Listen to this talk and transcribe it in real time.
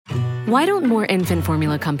Why don't more infant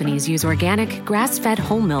formula companies use organic, grass-fed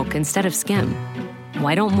whole milk instead of skim?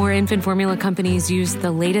 Why don't more infant formula companies use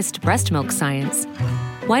the latest breast milk science?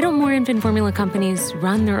 Why don't more infant formula companies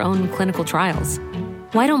run their own clinical trials?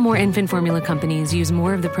 Why don't more infant formula companies use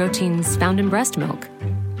more of the proteins found in breast milk?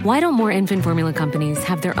 Why don't more infant formula companies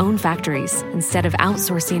have their own factories instead of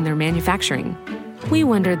outsourcing their manufacturing? We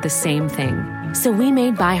wondered the same thing. So we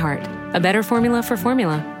made ByHeart, a better formula for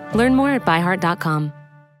formula. Learn more at byheart.com.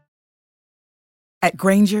 At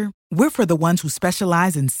Grainger, we're for the ones who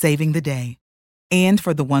specialize in saving the day and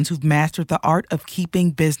for the ones who've mastered the art of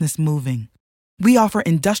keeping business moving. We offer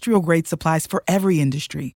industrial-grade supplies for every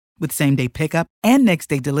industry with same-day pickup and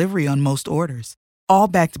next-day delivery on most orders, all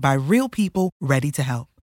backed by real people ready to help.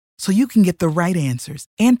 So you can get the right answers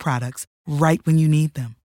and products right when you need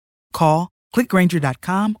them. Call, click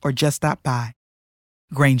Grainger.com, or just stop by.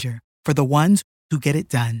 Grainger, for the ones who get it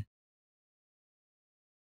done.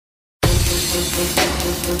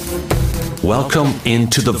 Welcome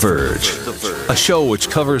into The Verge, a show which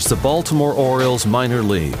covers the Baltimore Orioles minor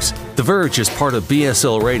leagues. The Verge is part of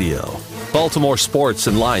BSL Radio. Baltimore Sports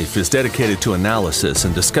and Life is dedicated to analysis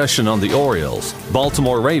and discussion on the Orioles,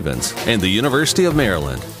 Baltimore Ravens, and the University of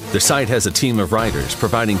Maryland. The site has a team of writers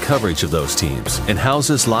providing coverage of those teams and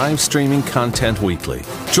houses live streaming content weekly.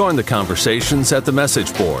 Join the conversations at the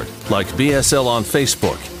message board, like BSL on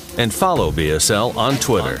Facebook, and follow BSL on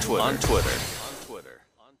Twitter.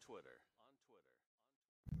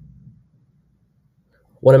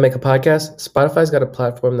 Want to make a podcast? Spotify's got a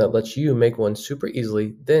platform that lets you make one super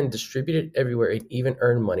easily, then distribute it everywhere and even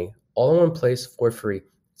earn money, all in one place for free.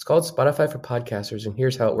 It's called Spotify for Podcasters, and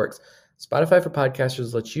here's how it works. Spotify for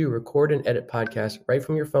Podcasters lets you record and edit podcasts right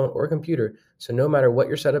from your phone or computer, so no matter what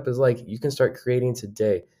your setup is like, you can start creating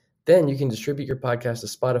today. Then you can distribute your podcast to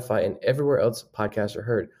Spotify and everywhere else podcasts are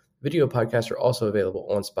heard. Video podcasts are also available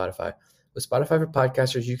on Spotify. With Spotify for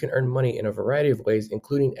Podcasters, you can earn money in a variety of ways,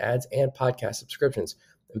 including ads and podcast subscriptions.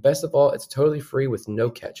 And best of all, it's totally free with no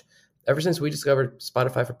catch. Ever since we discovered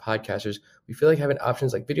Spotify for Podcasters, we feel like having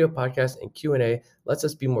options like video podcasts and Q&A lets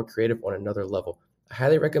us be more creative on another level. I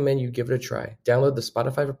highly recommend you give it a try. Download the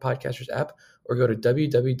Spotify for Podcasters app or go to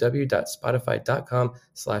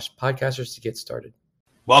www.spotify.com/podcasters to get started.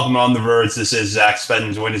 Welcome on The Verge. This is Zach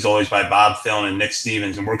Spedden, joined as always by Bob Philin and Nick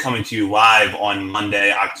Stevens, and we're coming to you live on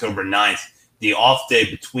Monday, October 9th, the off day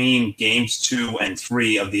between games 2 and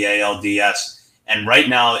 3 of the ALDS. And right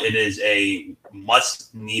now it is a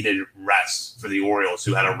much-needed rest for the Orioles,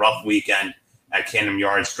 who had a rough weekend at Camden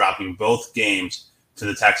Yards, dropping both games to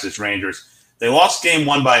the Texas Rangers. They lost game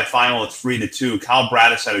 1 by a final of 3-2. Kyle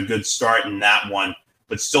Bradish had a good start in that one,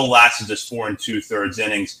 but still lasted just 4 2/3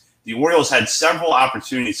 innings. The Orioles had several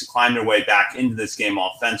opportunities to climb their way back into this game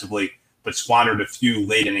offensively, but squandered a few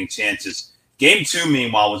late-inning chances. Game 2,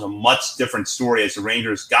 meanwhile, was a much different story as the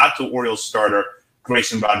Rangers got to Orioles starter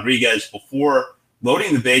Grayson Rodriguez before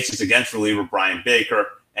loading the bases against reliever Brian Baker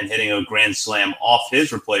and hitting a grand slam off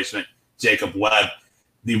his replacement, Jacob Webb.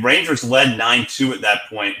 The Rangers led 9-2 at that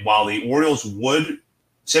point. While the Orioles would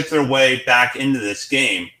chip their way back into this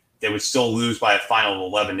game, they would still lose by a final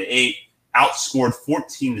of 11-8, outscored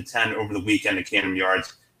 14-10 over the weekend at Camden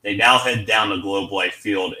Yards. They now head down to Globe Life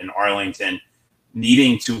Field in Arlington,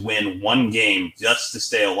 needing to win one game just to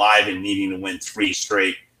stay alive and needing to win 3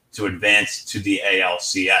 straight to advance to the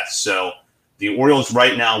ALCS. So the Orioles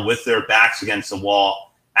right now with their backs against the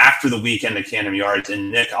wall after the weekend at Camden Yards.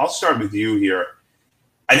 And Nick, I'll start with you here.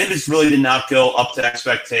 I think this really did not go up to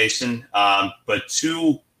expectation, but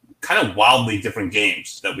 2 kind of wildly different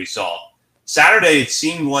games that we saw. Saturday, it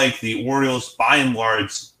seemed like the Orioles, by and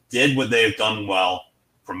large, did what they have done well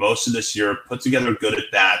for most of this year, put together good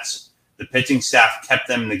at-bats. The pitching staff kept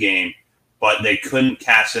them in the game, but they couldn't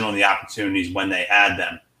cash in on the opportunities when they had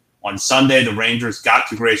them. On Sunday, the Rangers got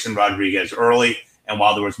to Grayson Rodriguez early, and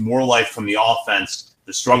while there was more life from the offense,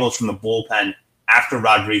 the struggles from the bullpen after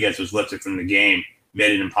Rodriguez was lifted from the game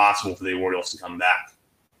made it impossible for the Orioles to come back.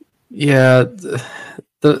 Yeah,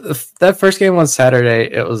 that first game on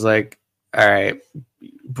Saturday, it was like, all right,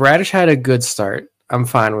 Bradish had a good start. I'm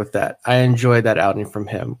fine with that. I enjoyed that outing from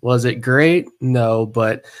him. Was it great? No,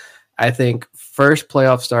 but I think first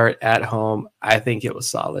playoff start at home, I think it was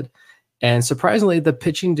solid. And surprisingly, the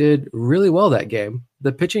pitching did really well that game.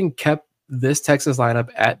 The pitching kept this Texas lineup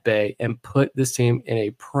at bay and put this team in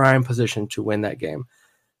a prime position to win that game.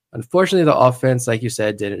 Unfortunately, the offense, like you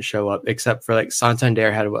said, didn't show up, except for like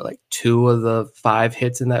Santander had 2 of the 5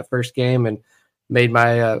 hits in that first game, and made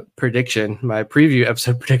my prediction, my preview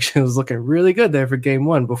episode prediction was looking really good there for game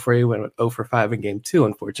 1 before he went 0 for 5 in game 2,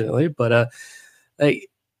 unfortunately. But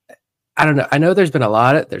I don't know. I know there's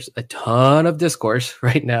a ton of discourse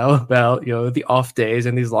right now about, the off days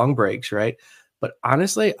and these long breaks, right? But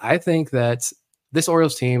honestly, I think that this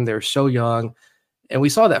Orioles team, they're so young. And we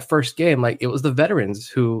saw that first game, like it was the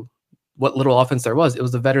veterans what little offense there was, it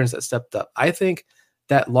was the veterans that stepped up. I think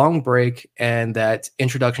that long break and that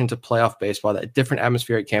introduction to playoff baseball, that different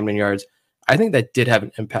atmosphere at Camden Yards, I think that did have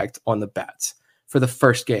an impact on the bats for the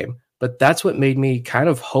first game. But that's what made me kind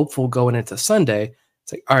of hopeful going into Sunday.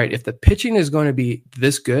 It's like, all right, if the pitching is going to be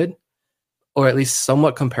this good, or at least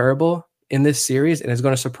somewhat comparable in this series, and is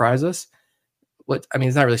going to surprise us,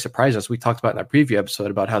 it's not really surprising us. We talked about in that preview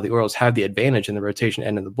episode about how the Orioles have the advantage in the rotation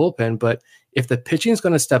and in the bullpen. But if the pitching is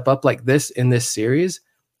going to step up like this in this series,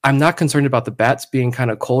 I'm not concerned about the bats being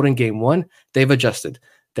kind of cold in game one. They've adjusted.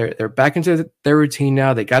 They're back into their routine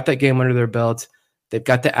now. They got that game under their belt. They've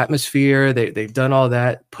got the atmosphere. They've done all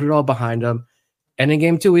that, put it all behind them. And in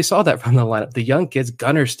game two, we saw that from the lineup. The young kids,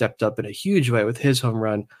 Gunnar stepped up in a huge way with his home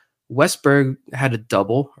run. Westberg had a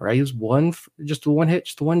double, right? He was just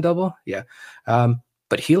one double. Yeah.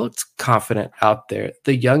 But he looked confident out there.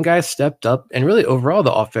 The young guys stepped up, and really overall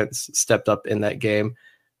the offense stepped up in that game.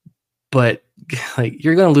 But like,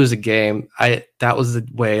 you're going to lose a game. That was the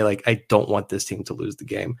way, like, I don't want this team to lose the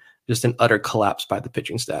game. Just an utter collapse by the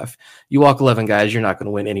pitching staff. You walk 11 guys, you're not going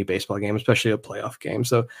to win any baseball game, especially a playoff game.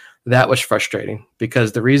 So that was frustrating,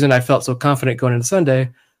 because the reason I felt so confident going into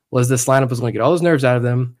Sunday was this lineup was going to get all those nerves out of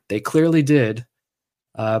them. They clearly did.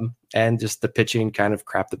 And just the pitching kind of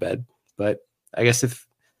crapped the bed. But I guess if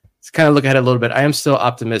it's kind of look ahead a little bit, I am still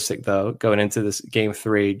optimistic, though, going into this game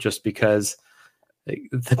 3, just because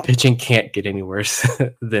the pitching can't get any worse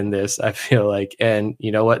than this, I feel like. And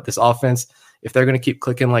you know what? This offense, if they're going to keep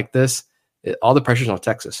clicking like this, all the pressure's on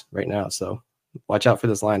Texas right now. So watch out for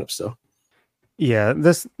this lineup still. Yeah,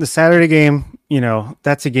 the Saturday game,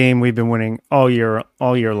 that's a game we've been winning all year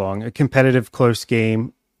long. A competitive, close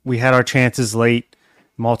game. We had our chances late,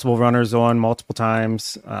 multiple runners on multiple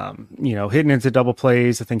times, hitting into double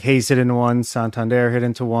plays. I think Hayes hit into one, Santander hit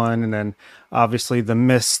into one, and then obviously the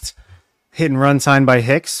missed hit and run sign by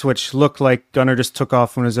Hicks, which looked like Gunnar just took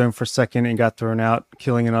off on his own for a second and got thrown out,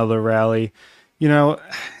 killing another rally.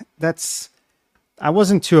 I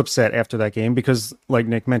wasn't too upset after that game because, like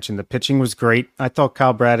Nick mentioned, the pitching was great. I thought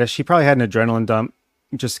Kyle Bradish, he probably had an adrenaline dump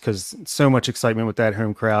just because so much excitement with that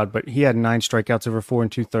home crowd, but he had 9 strikeouts over 4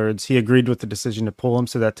 2/3. He agreed with the decision to pull him,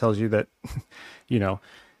 so that tells you that,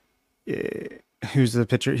 who's the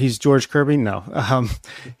pitcher? He's George Kirby? No.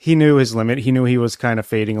 He knew his limit. He knew he was kind of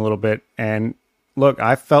fading a little bit. And look,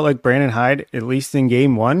 I felt like Brandon Hyde, at least in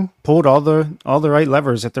game 1, pulled all the right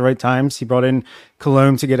levers at the right times. He brought in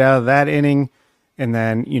Colomb to get out of that inning. And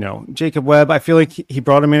then, Jacob Webb, I feel like he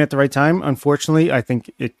brought him in at the right time. Unfortunately, I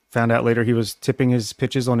think it found out later he was tipping his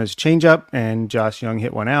pitches on his changeup, and Josh Young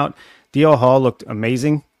hit one out. D.L. Hall looked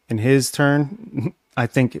amazing in his turn. I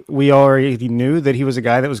think we already knew that he was a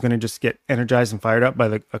guy that was going to just get energized and fired up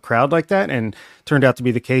by a crowd like that, and turned out to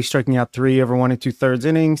be the case, striking out 3 over 1 2/3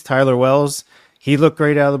 innings. Tyler Wells, he looked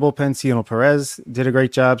great out of the bullpen. Ciano Perez did a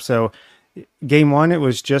great job. So game 1, it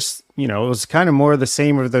was just, it was kind of more of the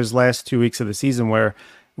same of those last 2 weeks of the season where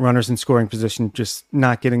runners in scoring position just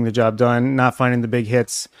not getting the job done, not finding the big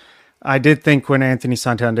hits. I did think when Anthony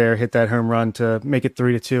Santander hit that home run to make it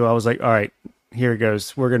 3-2, I was like, all right, here it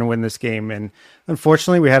goes. We're going to win this game. And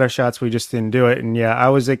unfortunately, we had our shots. We just didn't do it. And yeah, I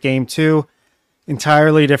was at game 2.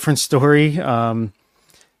 Entirely different story.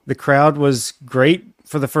 The crowd was great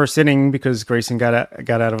for the first inning because Grayson got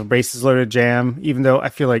out of a bases loaded jam, even though I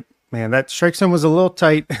feel like, man, that strike zone was a little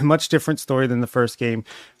tight. Much different story than the first game,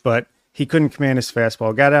 but he couldn't command his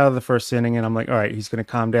fastball. Got out of the first inning, and I'm like, all right, he's going to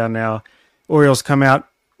calm down now. Orioles come out,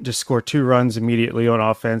 just score 2 runs immediately on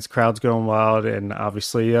offense. Crowd's going wild, and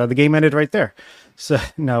obviously the game ended right there. So,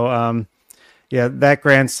 no, that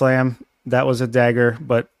grand slam, that was a dagger,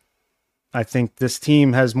 but I think this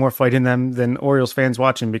team has more fight in them than Orioles fans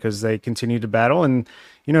watching because they continue to battle, and,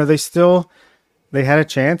 they had a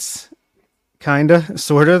chance. Kinda,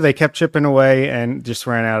 sorta. They kept chipping away and just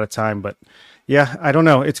ran out of time. But yeah, I don't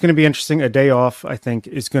know. It's going to be interesting. A day off, I think,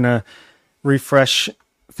 is going to refresh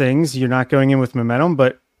things. You're not going in with momentum,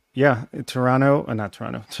 but yeah,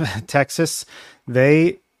 Texas,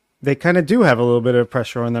 they kind of do have a little bit of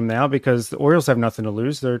pressure on them now because the Orioles have nothing to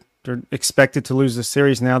lose. They're expected to lose the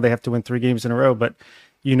series now. They have to win 3 games in a row. But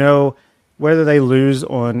whether they lose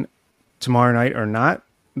on tomorrow night or not,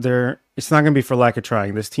 it's not going to be for lack of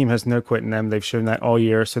trying. This team has no quit in them. They've shown that all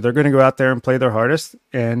year. So they're going to go out there and play their hardest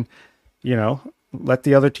and, let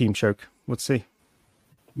the other team choke. Let's see.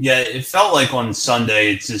 Yeah, it felt like on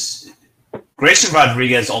Sunday, it's just Grayson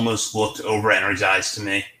Rodriguez almost looked over-energized to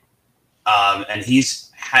me. And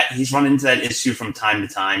he's he's run into that issue from time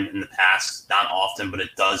to time in the past, not often, but it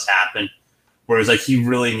does happen. Whereas like he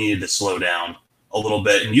really needed to slow down a little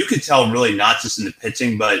bit. And you could tell really not just in the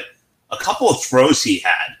pitching, but a couple of throws he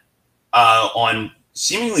had on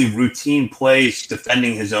seemingly routine plays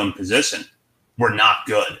defending his own position were not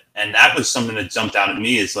good. And that was something that jumped out at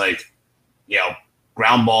me is like,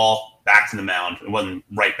 ground ball back to the mound. It wasn't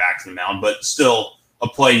right back to the mound, but still a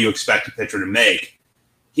play you expect a pitcher to make.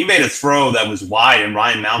 He made a throw that was wide, and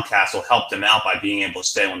Ryan Mountcastle helped him out by being able to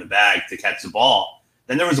stay on the bag to catch the ball.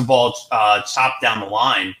 Then there was a ball chopped down the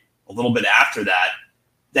line a little bit after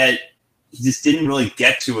that he just didn't really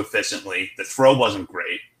get to efficiently. The throw wasn't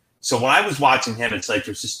great. So when I was watching him, it's like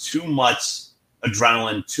there's just too much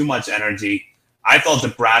adrenaline, too much energy. I thought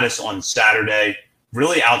that Bradis on Saturday,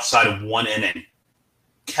 really outside of one inning,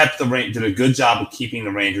 did a good job of keeping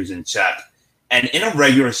the Rangers in check. And in a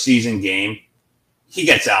regular season game, he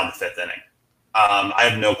gets out of the fifth inning. I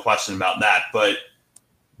have no question about that. But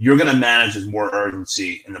you're going to manage with more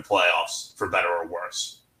urgency in the playoffs, for better or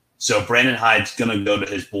worse. So Brandon Hyde's going to go to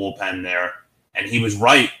his bullpen there. And he was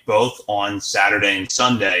right both on Saturday and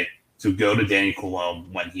Sunday to go to Danny Coulombe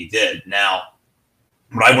when he did. Now,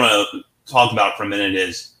 what I want to talk about for a minute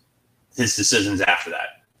is his decisions after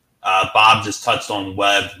that. Bob just touched on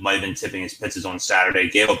Webb, might have been tipping his pitches on Saturday,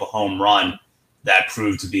 gave up a home run that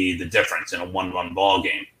proved to be the difference in a one-run ball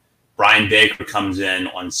game. Brian Baker comes in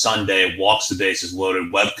on Sunday, walks the bases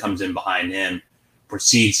loaded. Webb comes in behind him,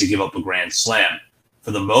 proceeds to give up a grand slam. For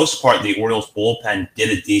the most part, the Orioles bullpen did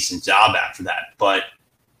a decent job after that, but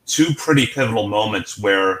two pretty pivotal moments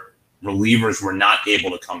where relievers were not able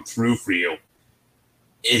to come through for you.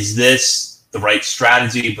 Is this the right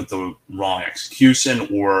strategy but the wrong execution,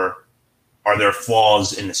 or are there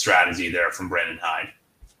flaws in the strategy there from Brandon Hyde?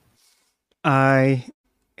 I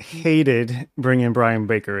hated bringing Brian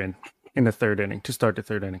Baker in the third inning to start the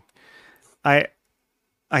third inning. I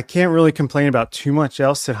can't really complain about too much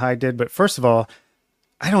else that Hyde did, but first of all,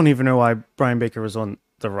 I don't even know why Brian Baker was on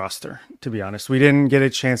the roster, to be honest. We didn't get a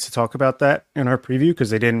chance to talk about that in our preview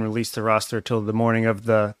because they didn't release the roster till the morning of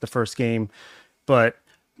the first game. But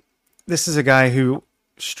this is a guy who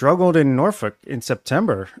struggled in Norfolk in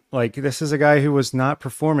September. Like, this is a guy who was not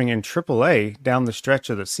performing in AAA down the stretch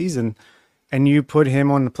of the season. And you put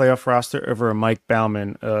him on the playoff roster over a Mike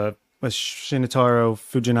Baumann, a Shinichiro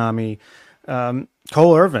Fujinami,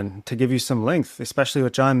 Cole Irvin, to give you some length, especially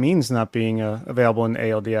with John Means not being available in the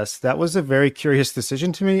ALDS. That was a very curious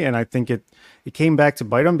decision to me, and I think it came back to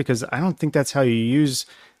bite him because I don't think that's how you use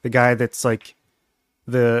the guy that's like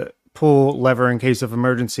the pull lever in case of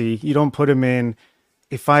emergency. You don't put him in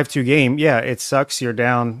a 5-2 game. Yeah, it sucks. You're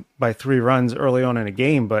down by 3 runs early on in a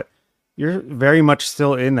game, but you're very much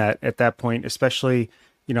still in that at that point, especially,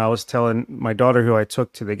 I was telling my daughter who I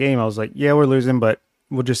took to the game, I was like, yeah, we're losing, but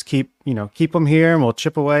we'll just keep them here and we'll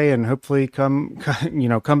chip away and hopefully come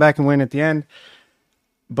back and win at the end.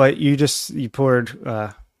 But you poured,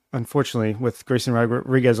 unfortunately, with Grayson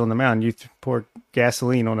Rodriguez on the mound, you poured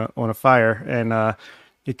gasoline on a fire, and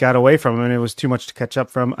it got away from him, and it was too much to catch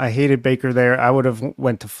up from. I hated Baker there. I would have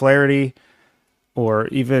went to Flaherty or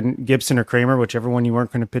even Gibson or Kramer, whichever one you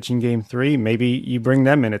weren't going to pitch in game 3. Maybe you bring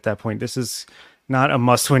them in at that point. This is not a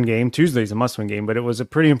must-win game. Tuesday's a must-win game, but it was a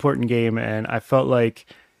pretty important game, and I felt like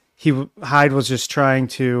Hyde was just trying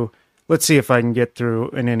to, let's see if I can get through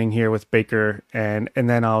an inning here with Baker, and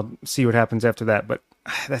then I'll see what happens after that. But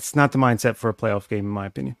that's not the mindset for a playoff game, in my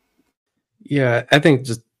opinion. Yeah, I think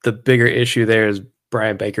just the bigger issue there is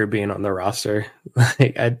Brian Baker being on the roster.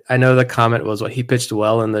 Like, I know the comment was he pitched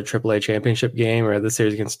well in the AAA championship game or the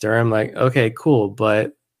series against Durham. Like, okay, cool,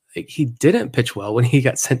 but he didn't pitch well when he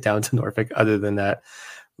got sent down to Norfolk. Other than that,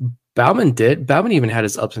 Baumann did. Baumann even had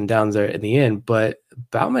his ups and downs there in the end, but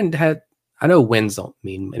Baumann had, I know wins don't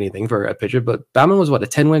mean anything for a pitcher, but Baumann was a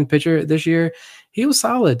 10-win pitcher this year. He was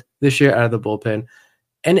solid this year out of the bullpen.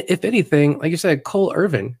 And if anything, like you said, Cole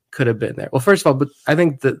Irvin could have been there. Well, first of all, but I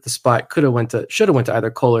think the spot should have went to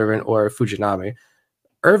either Cole Irvin or Fujinami.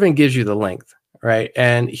 Irvin gives you the length, right?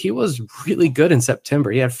 And he was really good in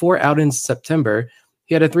September. He had 4 outings in September.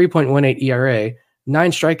 He had a 3.18 ERA,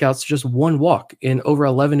 9 strikeouts, just 1 walk in over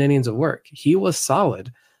 11 innings of work. He was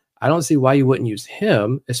solid. I don't see why you wouldn't use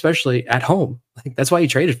him, especially at home. Like, that's why you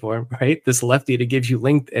traded for him, right? This lefty to give you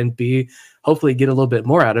length and hopefully get a little bit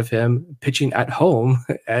more out of him pitching at home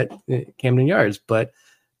at Camden Yards. But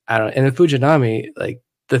I don't know. And the Fujinami, like,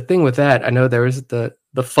 the thing with that, I know there was the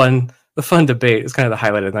fun debate. It's kind of the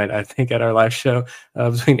highlight of the night, I think, at our live show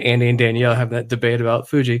between Andy and Danielle having that debate about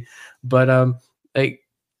Fuji. But like,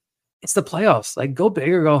 it's the playoffs. Like, go big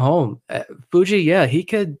or go home. Fuji, yeah, he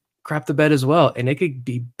could crap the bed as well, and it could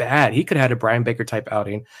be bad. He could have had a Brian Baker type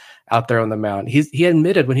outing out there on the mound. He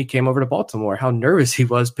admitted when he came over to Baltimore how nervous he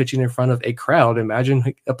was pitching in front of a crowd.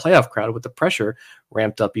 Imagine a playoff crowd with the pressure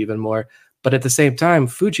ramped up even more. But at the same time,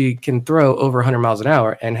 Fuji can throw over 100 miles an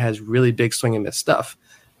hour and has really big swing and miss stuff.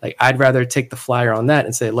 Like, I'd rather take the flyer on that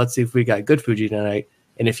and say, let's see if we got good Fuji tonight.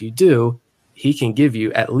 And if you do, he can give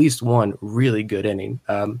you at least one really good inning.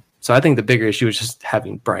 So I think the bigger issue is just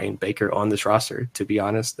having Brian Baker on this roster, to be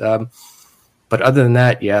honest. But other than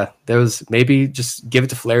that, yeah, there was maybe just give it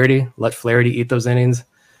to Flaherty, let Flaherty eat those innings.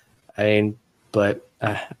 I mean, but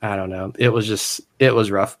I don't know. It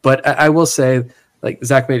was rough. But I will say, like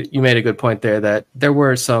Zach you made a good point there that there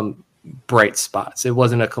were some bright spots. It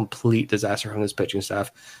wasn't a complete disaster from this pitching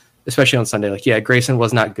staff, especially on Sunday. Like, yeah, Grayson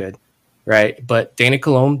was not good, right? But Dana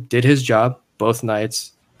Colomb did his job both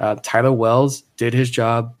nights. Tyler Wells did his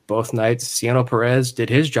job both nights. Ciano Perez did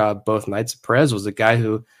his job both nights. Perez was a guy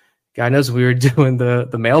who, God knows, we were doing the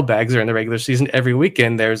mailbags during the regular season every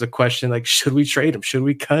weekend. There's a question like, should we trade him? Should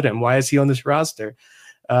we cut him? Why is he on this roster?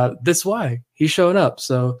 That's why he's showing up.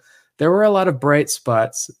 So there were a lot of bright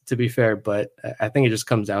spots, to be fair, but I think it just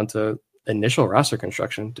comes down to initial roster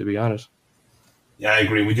construction, to be honest. Yeah, I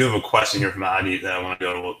agree. We do have a question here from Adi that I want to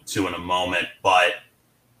go to in a moment, but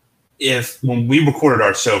if when we recorded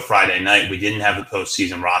our show Friday night, we didn't have the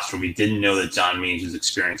postseason roster, we didn't know that John Means was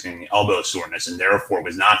experiencing elbow soreness and therefore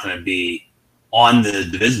was not going to be on the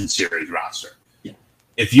Division Series roster. Yeah.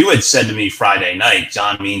 If you had said to me Friday night,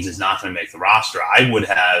 John Means is not going to make the roster, I would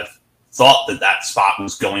have thought that spot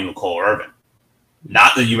was going to Cole Irvin.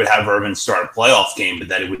 Not that you would have Irvin start a playoff game, but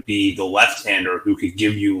that it would be the left-hander who could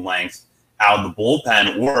give you length out of the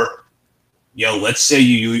bullpen. Or, let's say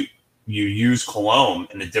you use Colomb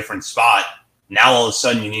in a different spot. Now all of a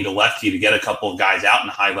sudden you need a lefty to get a couple of guys out in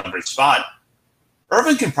a high leverage spot.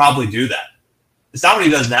 Irvin can probably do that. It's not what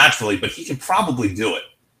he does naturally, but he can probably do it.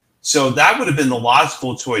 So that would have been the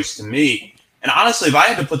logical choice to me. And honestly, if I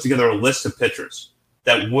had to put together a list of pitchers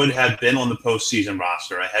that would have been on the postseason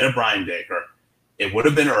roster ahead of Brian Baker, it would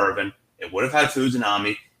have been Irvin. It would have had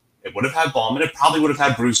Fuzunami. It would have had Ballman. It probably would have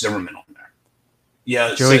had Bruce Zimmerman on there.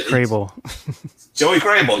 Yeah, Joey Crable. Joey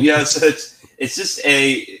Crable. Yeah, so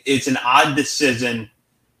it's an odd decision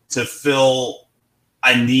to fill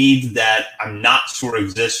a need that I'm not sure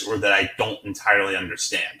exists or that I don't entirely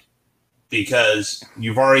understand. Because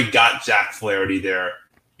you've already got Jack Flaherty there.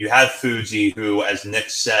 You have Fuji, who, as Nick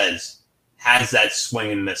says, has that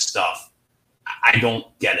swing and miss stuff. I don't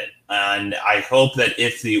get it. And I hope that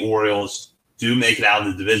if the Orioles do make it out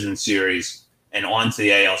of the Division Series and onto the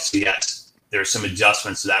ALCS, there's some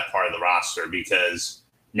adjustments to that part of the roster, because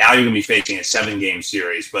now you're going to be facing a 7-game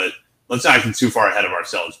series. But let's not get too far ahead of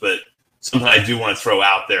ourselves. But something I do want to throw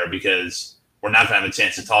out there, because we're not going to have a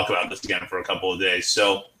chance to talk about this again for a couple of days.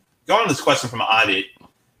 So going on this question from Adi,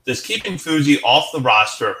 does keeping Fuji off the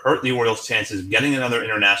roster hurt the Orioles' chances of getting another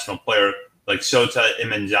international player like Sota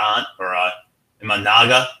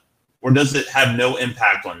Imanaga, or does it have no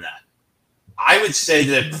impact on that? I would say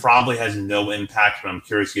that it probably has no impact, but I'm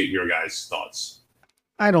curious to get your guys' thoughts.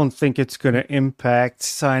 I don't think it's going to impact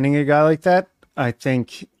signing a guy like that. I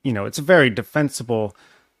think, it's a very defensible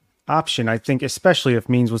option. I think, especially if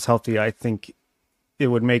Means was healthy, I think it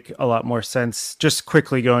would make a lot more sense. Just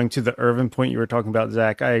quickly going to the Irvin point you were talking about,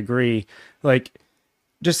 Zach, I agree. Like,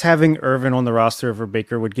 just having Irvin on the roster over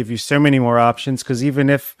Baker would give you so many more options, because even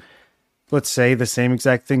if, let's say, the same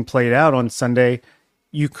exact thing played out on Sunday,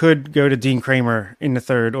 you could go to Dean Kramer in the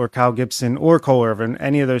third, or Kyle Gibson, or Cole Irvin,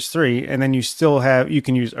 any of those three, and then you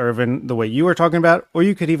can use Irvin the way you were talking about, or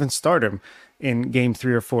you could even start him in game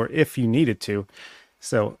 3 or 4 if you needed to.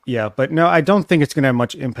 So, yeah, but no, I don't think it's going to have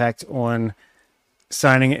much impact on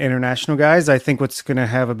signing international guys. I think what's going to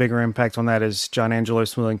have a bigger impact on that is John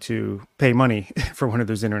Angelos willing to pay money for one of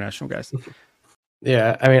those international guys.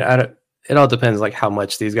 Yeah, I mean, it all depends like how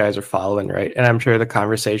much these guys are following, right? And I'm sure the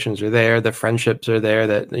conversations are there, the friendships are there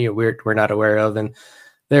that we're not aware of, and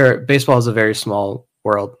baseball is a very small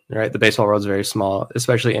world, right? The baseball world is very small,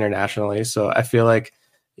 especially internationally. So I feel like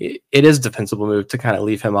it is a defensible move to kind of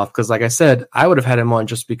leave him off, because, like I said, I would have had him on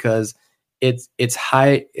just because it's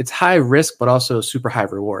high risk, but also super high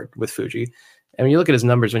reward with Fuji. I mean, you look at his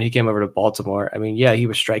numbers when he came over to Baltimore. I mean, yeah, he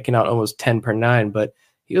was striking out almost 10 per 9, but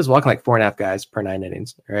he was walking like 4.5 guys per 9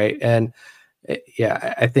 innings, right? And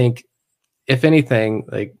yeah, I think if anything,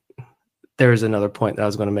 like there was another point that I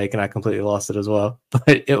was going to make, and I completely lost it as well. But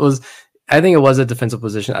I think it was a defensive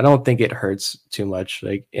position. I don't think it hurts too much,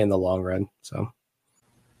 like in the long run. So.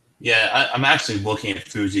 Yeah, I'm actually looking at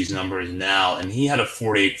Fuji's numbers now, and he had a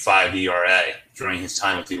 4.85 ERA during his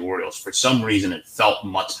time with the Orioles. For some reason, it felt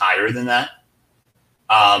much higher than that.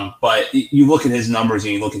 But you look at his numbers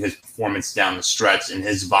and you look at his performance down the stretch and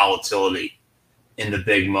his volatility in the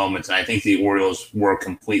big moments, and I think the Orioles were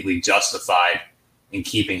completely justified in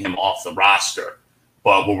keeping him off the roster.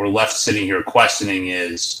 But what we're left sitting here questioning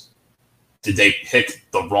is, did they pick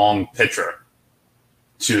the wrong pitcher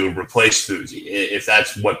to replace Fuzi, if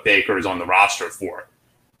that's what Baker is on the roster for?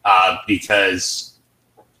 Because,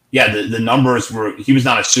 the numbers were – he was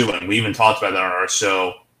not a shoo-in. We even talked about that on our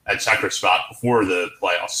show at Checker Spot before the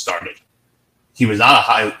playoffs started. He was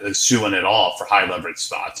not a shoo-in at all for high-leverage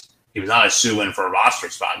spots. He was not a shoo-in for a roster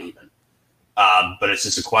spot even. But it's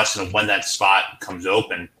just a question of when that spot comes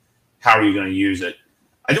open, how are you going to use it?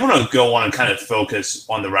 I do want to go on and kind of focus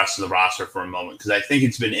on the rest of the roster for a moment, because I think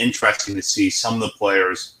it's been interesting to see some of the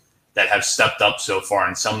players that have stepped up so far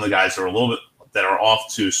and some of the guys that are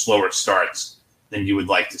off to slower starts than you would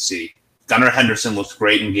like to see. Gunnar Henderson looked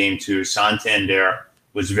great in Game 2. Santander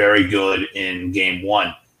was very good in Game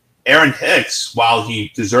 1. Aaron Hicks, while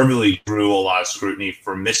he deservedly drew a lot of scrutiny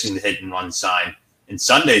for missing the hit and run sign in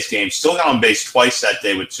Sunday's game, still got on base twice that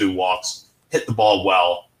day with 2 walks, hit the ball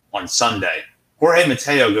well on Sunday. Jorge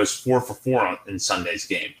Mateo goes 4 for 4 in Sunday's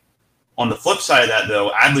game. On the flip side of that,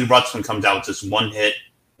 though, Adley Rutschman comes out with just 1 hit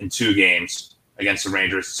in 2 games against the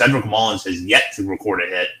Rangers. Cedric Mullins has yet to record a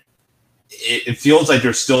hit. It feels like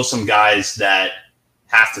there's still some guys that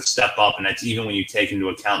have to step up, and that's even when you take into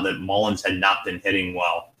account that Mullins had not been hitting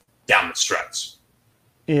well down the stretch.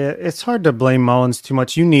 Yeah, it's hard to blame Mullins too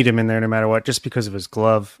much. You need him in there no matter what, just because of his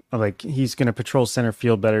glove. Like, he's going to patrol center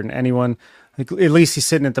field better than anyone. Like, at least he's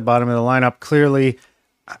sitting at the bottom of the lineup. Clearly,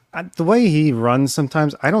 the way he runs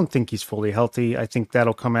sometimes, I don't think he's fully healthy. I think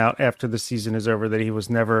that'll come out after the season is over, that he was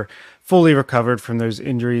never fully recovered from those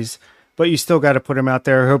injuries. But you still got to put him out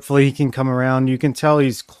there. Hopefully he can come around. You can tell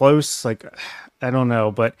he's close. Like, I don't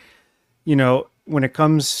know. But, when it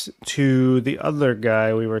comes to the other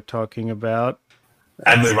guy we were talking about,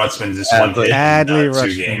 Adley Rutschman just won Adley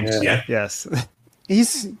Rutschman, 2 games. Yeah. Yes.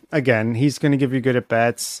 He's going to give you good at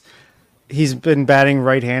bats. He's been batting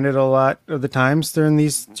right-handed a lot of the times during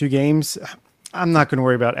these 2 games. I'm not going to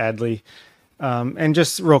worry about Adley. And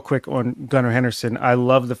just real quick on Gunnar Henderson, I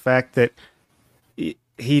love the fact that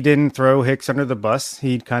he didn't throw Hicks under the bus.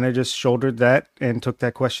 He kind of just shouldered that and took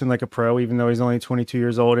that question like a pro, even though he's only 22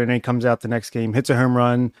 years old. And he comes out the next game, hits a home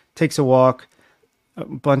run, takes a walk, a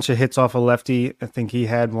bunch of hits off a lefty. I think he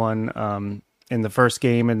had one in the first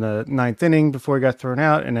game in the 9th inning before he got thrown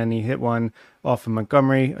out. And then he hit one off of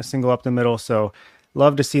Montgomery, a single up the middle. So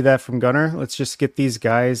love to see that from Gunnar. Let's just get these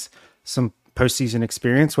guys some postseason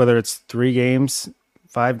experience, whether it's 3 games,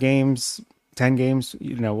 5 games, 10 games,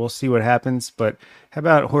 we'll see what happens. But how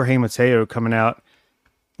about Jorge Mateo coming out?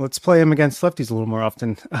 Let's play him against lefties a little more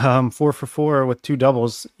often. 4 for 4 with 2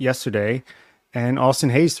 doubles yesterday, and Austin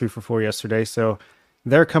Hayes 3 for 4 yesterday. So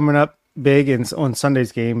they're coming up big on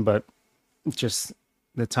Sunday's game, but just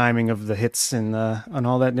the timing of the hits and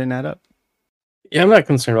all that didn't add up. Yeah, I'm not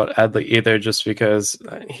concerned about Adley either, just because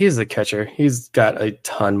he's the catcher. He's got a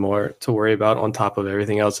ton more to worry about on top of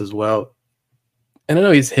everything else as well. And I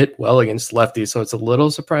know he's hit well against lefties, so it's a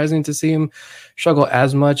little surprising to see him struggle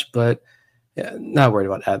as much, but not worried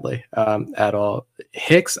about Adley at all.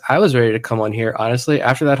 Hicks, I was ready to come on here, honestly.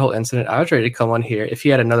 After that whole incident, I was ready to come on here if he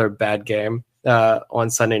had another bad game on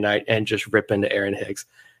Sunday night and just rip into Aaron Hicks,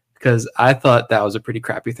 because I thought that was a pretty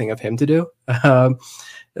crappy thing of him to do.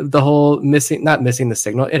 The whole not missing the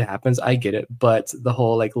signal, it happens, I get it, but the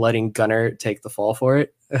whole letting Gunnar take the fall for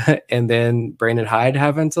it and then Brandon Hyde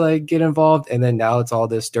having to get involved, and then now it's all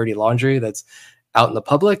this dirty laundry that's out in the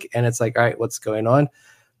public, and it's all right, what's going on?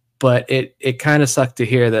 But it kind of sucked to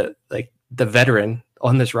hear that the veteran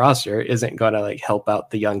on this roster isn't going to help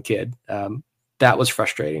out the young kid. That was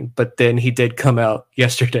frustrating. But then he did come out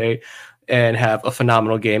yesterday and have a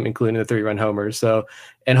phenomenal game, including the 3-run homer. So,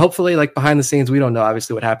 and hopefully behind the scenes, we don't know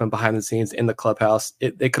obviously what happened behind the scenes in the clubhouse.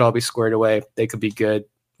 They could all be squared away. They could be good.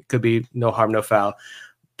 It could be no harm, no foul.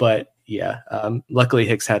 But yeah, luckily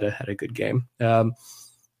Hicks had a good game.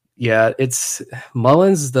 It's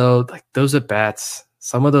Mullins though. Those at bats,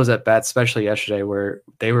 some of those at bats, especially yesterday,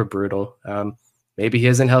 they were brutal. Maybe he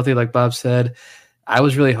isn't healthy, like Bob said. I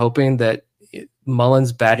was really hoping that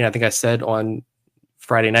Mullins batting, I think I said on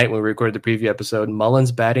Friday night when we recorded the preview episode,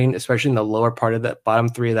 Mullins batting, especially in the lower part of that bottom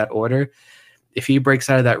 3 of that order, if he breaks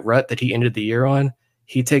out of that rut that he ended the year on,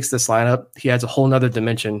 he takes this lineup. He adds a whole nother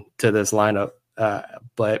dimension to this lineup.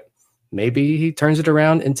 But maybe he turns it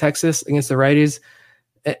around in Texas against the righties.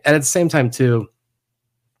 And at the same time, too,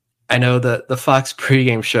 I know that the Fox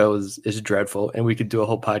pregame show is dreadful, and we could do a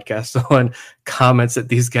whole podcast on comments that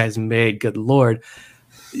these guys made. Good Lord.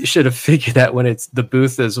 You should have figured that when it's the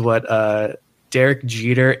booth is what Derek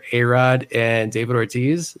Jeter, A-Rod, and David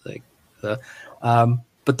Ortiz.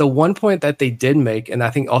 But the one point that they did make, and I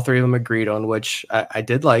think all three of them agreed on, which I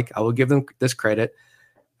did like, I will give them this credit.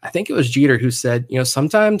 I think it was Jeter who said,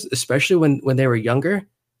 sometimes, especially when they were younger,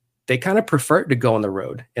 they kind of preferred to go on the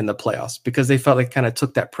road in the playoffs because they felt like kind of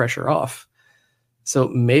took that pressure off. So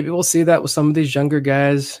maybe we'll see that with some of these younger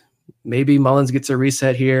guys. Maybe Mullins gets a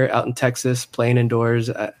reset here out in Texas, playing indoors.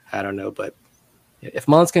 I don't know, but if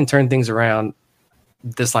Mullins can turn things around,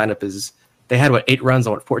 this lineup they had 8 runs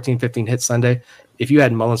on 14, 15 hits Sunday. If you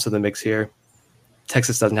add Mullins to the mix here,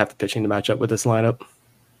 Texas doesn't have the pitching to match up with this lineup.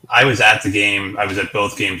 I was at the game. I was at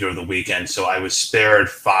both games over the weekend, so I was spared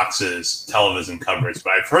Fox's television coverage.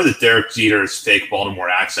 But I've heard that Derek Jeter's fake Baltimore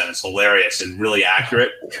accent is hilarious and really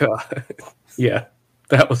accurate. God. Yeah,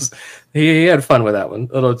 that was he had fun with that one.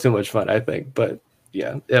 A little too much fun, I think. But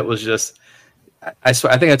yeah, it was just. I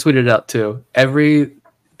think I tweeted it out too.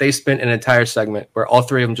 They spent an entire segment where all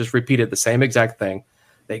three of them just repeated the same exact thing.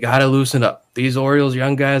 They got to loosen up. These Orioles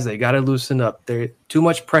young guys, they got to loosen up. There's too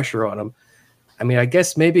much pressure on them. I mean, I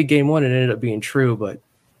guess maybe game one it ended up being true, but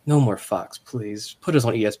no more Fox, please. Put us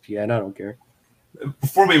on ESPN. I don't care.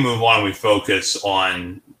 Before we move on, we focus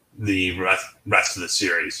on the rest of the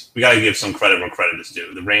series. We got to give some credit where credit is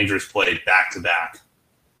due. The Rangers played back-to-back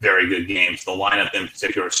very good games. The lineup in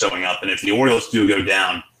particular is showing up. And if the Orioles do go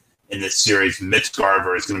down in this series, Mitch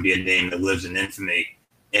Garver is going to be a name that lives in infamy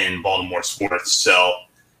in Baltimore sports. So,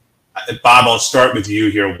 Bob, I'll start with you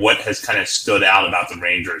here. What has kind of stood out about the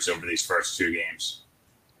Rangers over these first 2 games?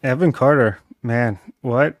 Evan Carter, man,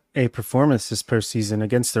 what a performance this postseason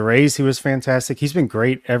against the Rays. He was fantastic. He's been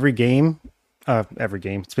great every game.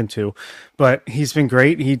 It's been 2, but he's been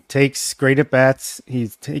great. He takes great at bats. He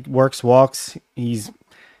works walks. He's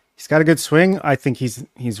got a good swing. I think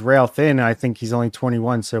he's rail thin. I think he's only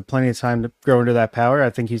 21, so plenty of time to grow into that power.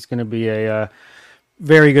 I think he's going to be a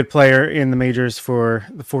very good player in the majors for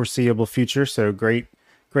the foreseeable future. So great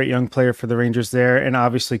young player for the Rangers there. And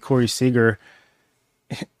obviously Corey Seager,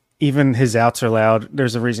 even his outs are loud.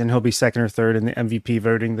 There's a reason he'll be second or third in the MVP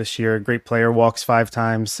voting this year. Great player, walks 5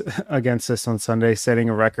 times against us on Sunday, setting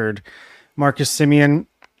a record. Marcus Semien,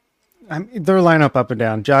 their lineup up and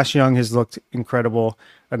down. Josh Young has looked incredible.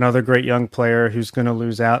 Another great young player who's going to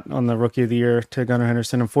lose out on the Rookie of the Year to Gunnar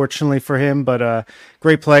Henderson, unfortunately for him. But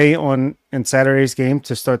great play in Saturday's game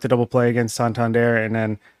to start the double play against Santander, and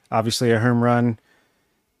then obviously a home run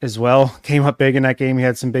as well. Came up big in that game. He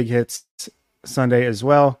had some big hits Sunday as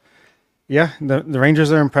well. Yeah, the Rangers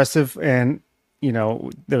are impressive, and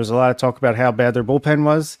there was a lot of talk about how bad their bullpen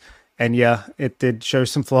was. And yeah, it did show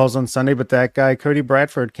some flaws on Sunday, but that guy, Cody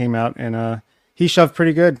Bradford, came out and he shoved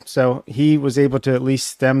pretty good. So he was able to at least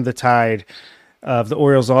stem the tide of the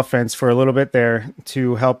Orioles offense for a little bit there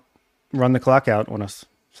to help run the clock out on us.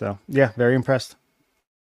 So yeah, very impressed.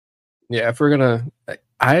 Yeah, if we're going to,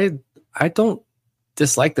 I don't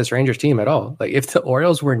dislike this Rangers team at all. Like if the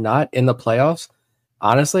Orioles were not in the playoffs,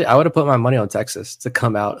 honestly, I would have put my money on Texas to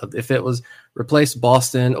come out. If it was replace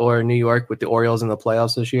Boston or New York with the Orioles in the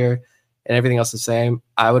playoffs this year and everything else the same,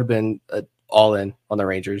 I would have been all in on the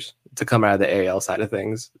Rangers to come out of the AL side of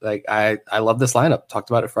things. Like I love this lineup. Talked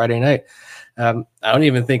about it Friday night. I don't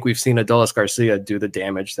even think we've seen Adolis Garcia do the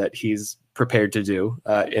damage that he's prepared to do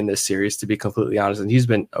in this series, to be completely honest. And he's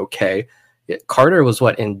been okay. Carter was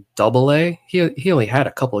in AA? He only had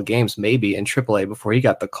a couple of games maybe in AAA before he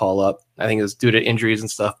got the call up. I think it was due to injuries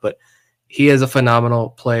and stuff, but he is a phenomenal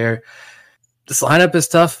player. This lineup is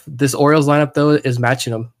tough. This Orioles lineup though is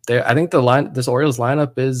matching them. I think this Orioles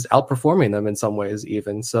lineup is outperforming them in some ways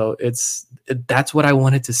even. So that's what I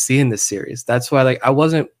wanted to see in this series. That's why I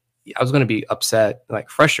was going to be upset,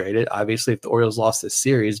 frustrated, obviously, if the Orioles lost this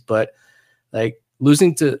series, but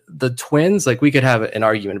losing to the Twins, we could have an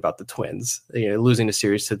argument about the Twins, losing a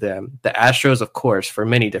series to them. The Astros, of course, for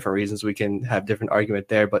many different reasons, we can have different argument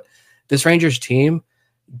there. But this Rangers team,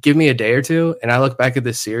 give me a day or two, and I look back at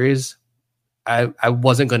this series, I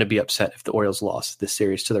wasn't going to be upset if the Orioles lost this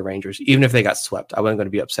series to the Rangers. Even if they got swept, I wasn't going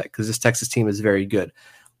to be upset because this Texas team is very good.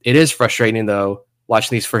 It is frustrating, though,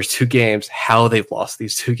 watching these first 2 games, how they've lost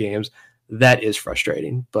these 2 games. That is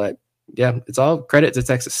frustrating. But, yeah, it's all credit to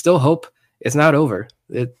Texas. Still hope it's not over.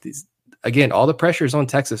 Again, all the pressure is on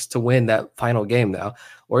Texas to win that final game now.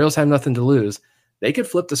 Orioles have nothing to lose. They could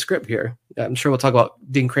flip the script here. I'm sure we'll talk about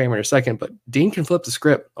Dean Kramer in a second, but Dean can flip the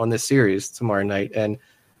script on this series tomorrow night.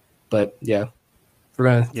 But yeah, we're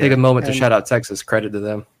going to take a moment to shout out Texas. Credit to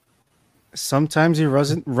them. Sometimes you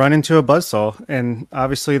run into a buzzsaw, and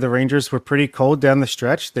obviously the Rangers were pretty cold down the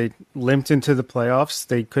stretch. They limped into the playoffs.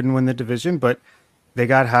 They couldn't win the division, but They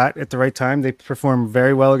got hot at the right time. They performed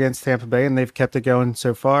very well against Tampa Bay, and they've kept it going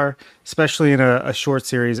so far, especially in a short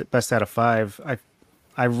series at best out of 5.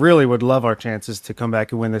 I really would love our chances to come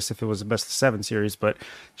back and win this if it was a best of 7 series, but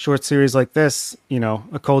short series like this,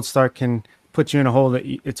 a cold start can put you in a hole that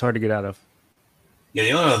it's hard to get out of. Yeah,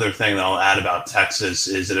 the only other thing that I'll add about Texas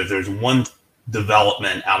is that if there's one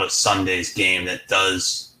development out of Sunday's game that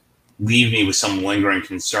does leave me with some lingering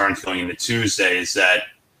concerns going into Tuesday is that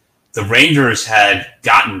the Rangers had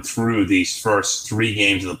gotten through these first 3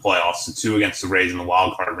 games of the playoffs, the 2 against the Rays in the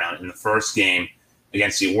wild card round. In the first game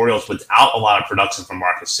against the Orioles, without a lot of production from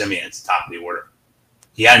Marcus Semien at the top of the order.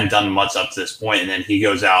 He hadn't done much up to this point, and then he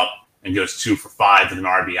goes out and goes 2 for 5 with an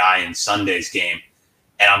RBI in Sunday's game.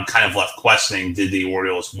 And I'm kind of left questioning, did the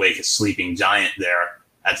Orioles wake a sleeping giant there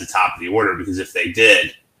at the top of the order? Because if they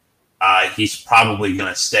did, he's probably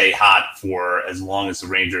going to stay hot for as long as the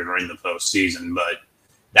Rangers are in the postseason. But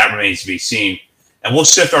that remains to be seen. And we'll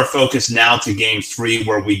shift our focus now to Game 3,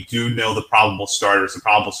 where we do know the probable starters. The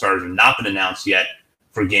probable starters have not been announced yet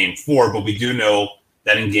for Game 4, but we do know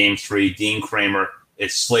that in Game 3, Dean Kramer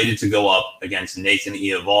is slated to go up against Nathan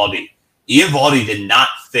Eovaldi. Eovaldi did not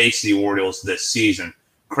face the Orioles this season.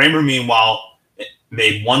 Kramer, meanwhile,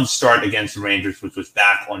 made 1 start against the Rangers, which was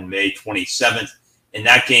back on May 27th. In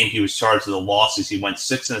that game, he was charged with the losses. He went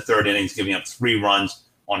 6 1/3 innings, giving up 3 runs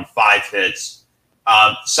on 5 hits.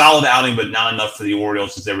 Solid outing, but not enough for the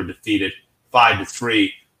Orioles as they were defeated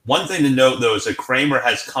 5-3. One thing to note, though, is that Kramer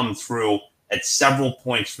has come through at several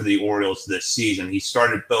points for the Orioles this season. He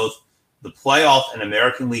started both the playoff and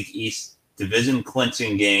American League East division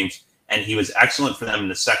clinching games, and he was excellent for them in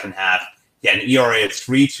the second half. He had an ERA of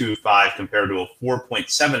 3.25 compared to a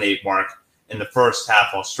 4.78 mark in the first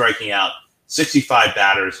half, while striking out 65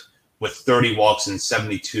 batters with 30 walks and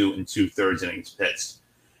 72 2/3 innings pitched.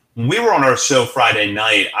 When we were on our show Friday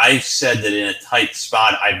night, I said that in a tight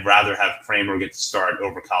spot, I'd rather have Kramer get the start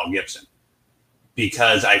over Kyle Gibson,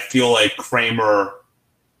 because I feel like Kramer,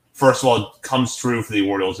 first of all, comes through for the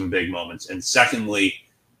Orioles in big moments, and secondly,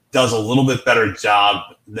 does a little bit better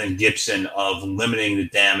job than Gibson of limiting the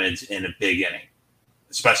damage in a big inning,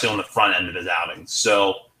 especially on the front end of his outing.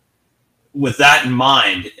 So with that in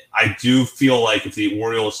mind, I do feel like if the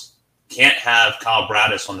Orioles can't have Kyle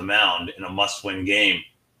Bradish on the mound in a must-win game,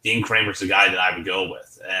 Dean Kramer's the guy that I would go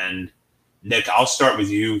with. And Nick, I'll start with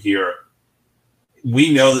you here.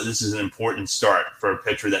 We know that this is an important start for a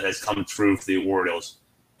pitcher that has come through for the Orioles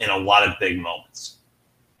in a lot of big moments.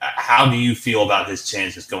 How do you feel about his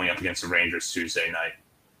chances going up against the Rangers Tuesday night?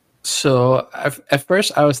 So at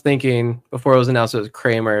first I was thinking, before it was announced it was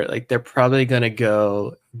Kramer, like they're probably going to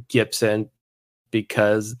go Gibson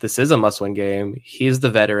because this is a must-win game. He's the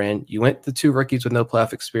veteran. You went the 2 rookies with no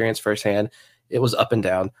playoff experience firsthand. It was up and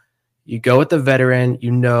down. You go with the veteran,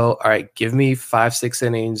 all right, give me 5-6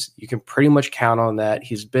 innings. You can pretty much count on that.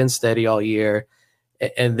 He's been steady all year.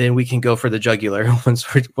 And then we can go for the jugular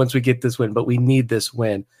once we get this win. But we need this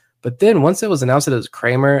win. But then once it was announced that it was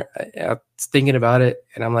Kramer, I was thinking about it,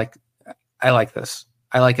 and I'm like, I like this.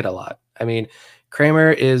 I like it a lot. I mean,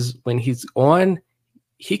 Kramer is, when he's on,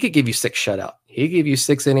 he could give you 6 shutout. He could give you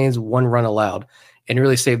 6 innings, 1 run allowed, and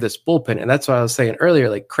really save this bullpen. And that's what I was saying earlier.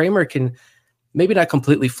 Like, Kramer can maybe not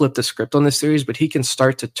completely flip the script on this series, but he can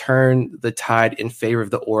start to turn the tide in favor of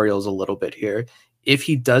the Orioles a little bit here. If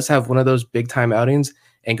he does have one of those big time outings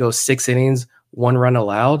and goes 6 innings, 1 run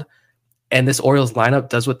allowed, and this Orioles lineup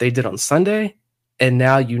does what they did on Sunday, and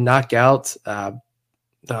now you knock out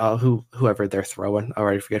whoever they're throwing. I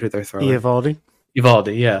already forget who they're throwing.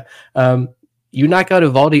 Eovaldi, yeah. You knock out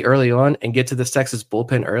Eovaldi early on and get to this Texas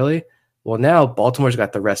bullpen early. Well, now Baltimore's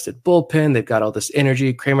got the rested bullpen. They've got all this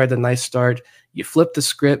energy. Kramer had a nice start. You flip the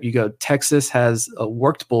script. You go, Texas has a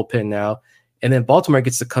worked bullpen now. And then Baltimore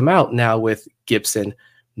gets to come out now with Gibson,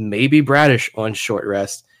 maybe Bradish on short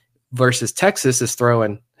rest, versus Texas is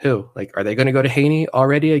throwing who? Like, are they going to go to Haney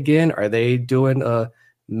already again? Are they doing a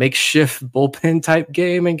makeshift bullpen type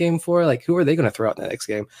game in Game 4? Like, who are they going to throw out in the next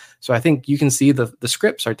game? So I think you can see the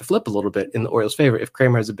script start to flip a little bit in the Orioles' favor if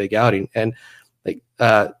Kramer has a big outing. And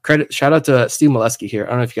shout out to Steve Molesky here. I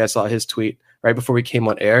don't know if you guys saw his tweet right before we came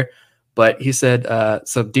on air, but he said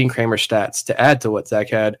some Dean Kramer stats to add to what Zach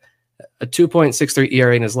had. A 2.63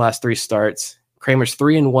 ERA in his last 3 starts. Kramer's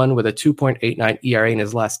 3-1 with a 2.89 ERA in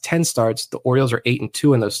his last 10 starts. The Orioles are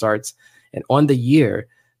 8-2 in those starts. And on the year,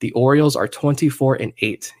 the Orioles are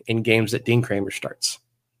 24-8 in games that Dean Kramer starts.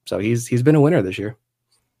 So he's been a winner this year.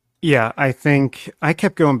 Yeah, I think I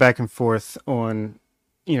kept going back and forth on,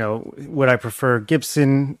 would I prefer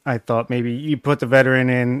Gibson? I thought maybe you put the veteran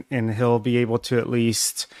in and he'll be able to at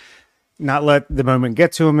least not let the moment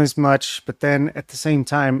get to him as much. But then at the same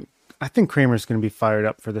time, I think Kramer's going to be fired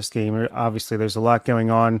up for this game. Obviously, there's a lot going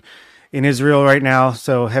on in Israel right now,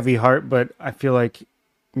 so heavy heart, but I feel like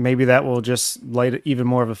maybe that will just light even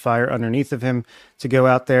more of a fire underneath of him to go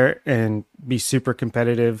out there and be super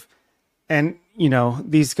competitive. And,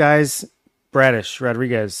 these guys, Bradish,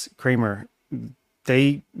 Rodriguez, Kramer,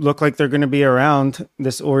 they look like they're going to be around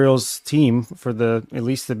this Orioles team for at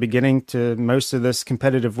least the beginning to most of this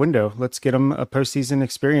competitive window. Let's get them a postseason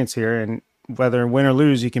experience here, and whether win or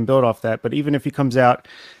lose, you can build off that. But even if he comes out,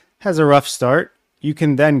 has a rough start, you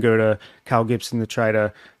can then go to Kyle Gibson to try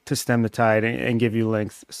to stem the tide and give you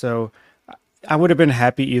length. So I would have been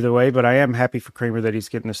happy either way, but I am happy for Kramer that he's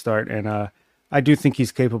getting the start. And I do think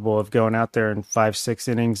he's capable of going out there in 5-6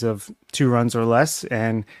 innings of 2 runs or less.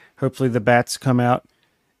 And hopefully the bats come out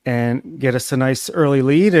and get us a nice early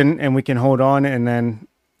lead and we can hold on. And then,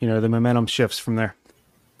 the momentum shifts from there.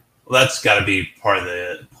 Well, that's got to be part of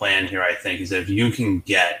the plan here, I think, is that if you can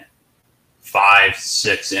get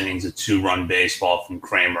 5-6 innings of 2-run baseball from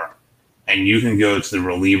Kramer, and you can go to the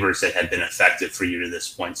relievers that have been effective for you to this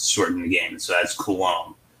point to shorten the game. So that's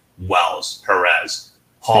Coulombe, Wells, Perez,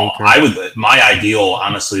 Hall. My ideal,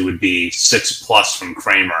 honestly, would be 6+ from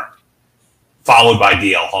Kramer, followed by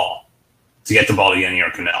DL Hall to get the ball to Yenny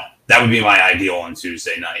or Cannell. That would be my ideal on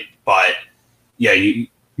Tuesday night. But yeah, you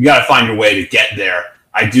got to find your way to get there.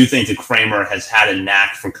 I do think that Kramer has had a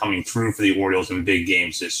knack for coming through for the Orioles in big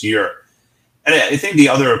games this year. And I think the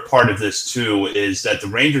other part of this, too, is that the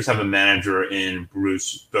Rangers have a manager in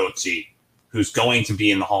Bruce Bochy who's going to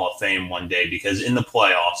be in the Hall of Fame one day because in the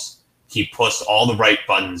playoffs, he pushed all the right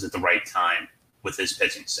buttons at the right time with his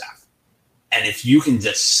pitching staff. And if you can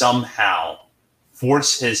just somehow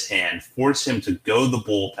force his hand, force him to go the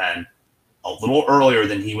bullpen a little earlier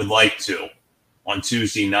than he would like to on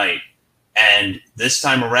Tuesday night, and this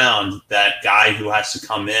time around, that guy who has to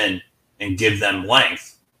come in and give them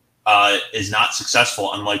length is not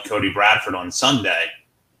successful, unlike Cody Bradford on Sunday,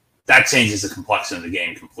 that changes the complexity of the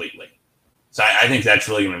game completely. So I think that's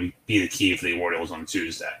really going to be the key for the Orioles on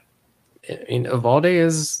Tuesday. I mean, Evaldi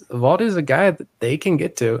is a guy that they can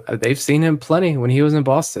get to. They've seen him plenty when he was in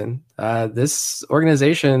Boston. This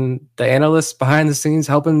organization, the analysts behind the scenes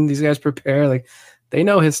helping these guys prepare, like they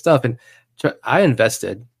know his stuff. And I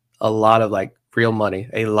invested a lot of real money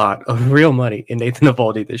in Nathan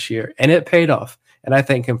Evaldi this year, and it paid off. And I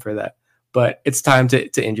thank him for that. But it's time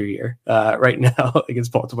to injury year right now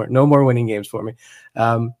against Baltimore. No more winning games for me.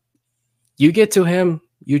 You get to him,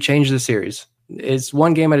 you change the series. It's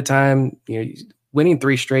one game at a time. Winning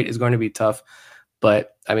 3 straight is going to be tough.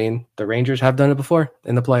 But, I mean, the Rangers have done it before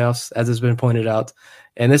in the playoffs, as has been pointed out.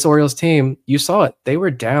 And this Orioles team, you saw it. They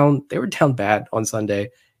were down bad on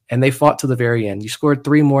Sunday, and they fought to the very end. You scored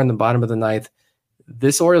 3 more in the bottom of the 9th.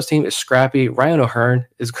 This Orioles team is scrappy. Ryan O'Hearn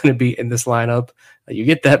is going to be in this lineup. You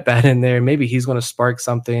get that bat in there. Maybe he's going to spark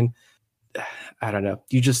something. I don't know.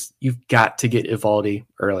 You've got to get Evaldi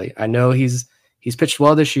early. I know he's pitched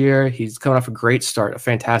well this year. He's coming off a great start, a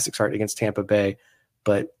fantastic start against Tampa Bay.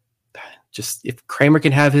 But just if Kramer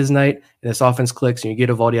can have his night and this offense clicks and you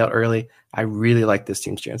get Evaldi out early, I really like this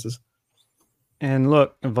team's chances. And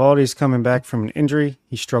look, Evaldi's coming back from an injury.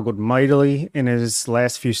 He struggled mightily in his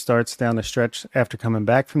last few starts down the stretch after coming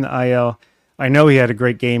back from the IL. I know he had a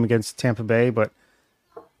great game against Tampa Bay, but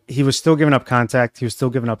he was still giving up contact. He was still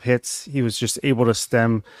giving up hits. He was just able to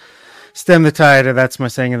stem the tide. That's my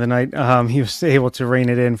saying of the night. He was able to rein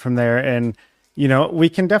it in from there. And, we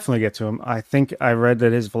can definitely get to him. I think I read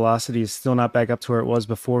that his velocity is still not back up to where it was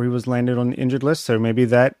before he was landed on the injured list. So maybe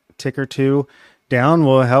that tick or two down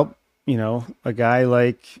will help, a guy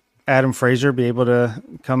like Adam Frazier be able to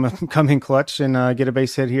come in clutch and get a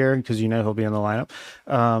base hit here because he'll be in the lineup.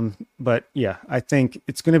 But yeah, I think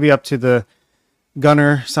it's going to be up to the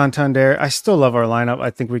Gunnar, Santander. I still love our lineup. I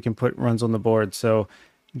think we can put runs on the board. So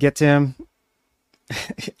get to him.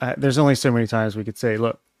 There's only so many times we could say,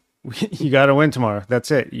 look, you got to win tomorrow.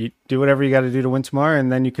 That's it. You do whatever you got to do to win tomorrow,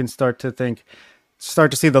 and then you can start to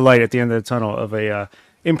see the light at the end of the tunnel of a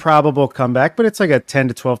improbable comeback, but it's like a 10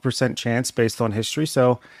 to 12% chance based on history.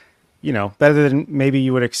 So, better than maybe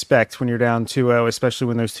you would expect when you're down 2-0, especially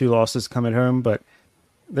when there's 2 losses come at home, but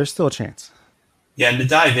there's still a chance. Yeah, and to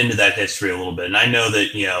dive into that history a little bit, and I know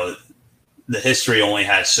that, the history only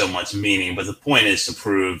has so much meaning, but the point is to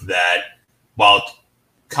prove that while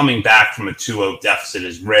coming back from a 2-0 deficit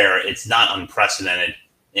is rare, it's not unprecedented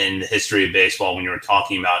in the history of baseball when you're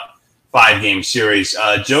talking about 5-game series.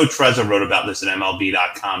 Joe Trezza wrote about this at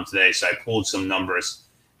MLB.com today, so I pulled some numbers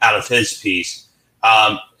out of his piece.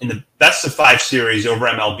 In the best of 5 series over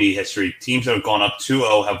MLB history, teams that have gone up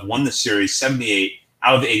 2-0 have won the series 78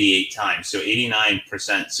 out of 88 times, so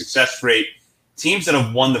 89% success rate. teams that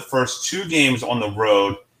have won the first 2 games on the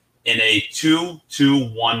road in a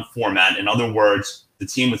 2-2-1 format. In other words, the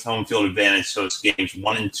team with home field advantage hosts games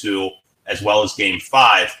 1 and 2, as well as game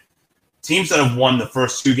 5. Teams that have won the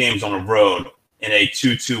first 2 games on the road in a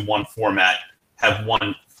 2-2-1 format have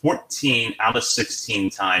won 14 out of 16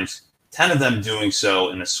 times, 10 of them doing so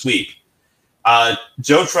in a sweep.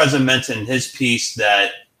 Joe Trezza mentioned in his piece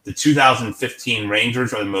that the 2015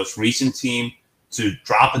 Rangers are the most recent team to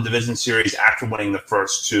drop a division series after winning the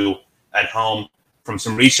first 2 at home. From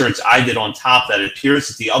some research I did on top, that it appears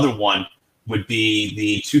that the other one would be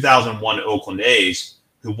the 2001 Oakland A's,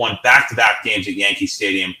 who won back-to-back games at Yankee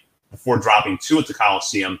Stadium before dropping 2 at the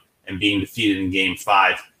Coliseum and being defeated in Game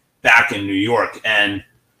 5 back in New York. And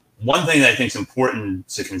one thing that I think is important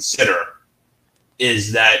to consider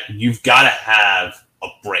is that you've got to have a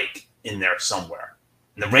break in there somewhere.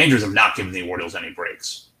 And the Rangers have not given the Orioles any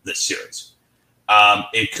breaks this series.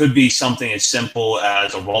 It could be something as simple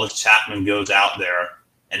as Aroldis Chapman goes out there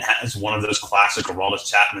and has one of those classic Aroldis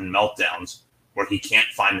Chapman meltdowns where he can't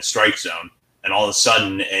find the strike zone, and all of a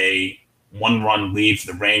sudden a 1-run lead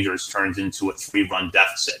for the Rangers turns into a 3-run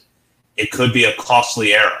deficit. It could be a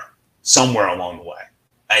costly error somewhere along the way.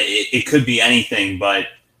 It could be anything, but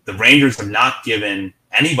the Rangers have not given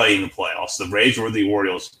anybody in the playoffs, the Rays or the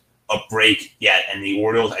Orioles, a break yet. And the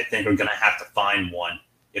Orioles, I think, are going to have to find one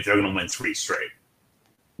if they're going to win 3 straight.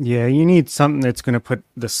 Yeah, you need something that's going to put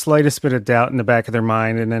the slightest bit of doubt in the back of their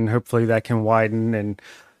mind, and then hopefully that can widen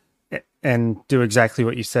and do exactly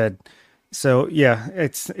what you said. So, yeah,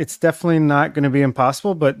 it's definitely not going to be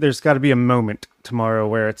impossible, but there's got to be a moment tomorrow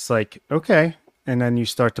where it's like, okay, and then you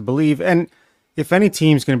start to believe. And if any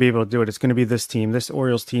team's going to be able to do it, it's going to be this team, this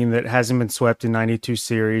Orioles team that hasn't been swept in 92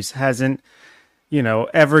 series, hasn't,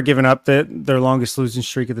 ever given up. Their longest losing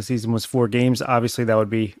streak of the season was 4 games. Obviously, that would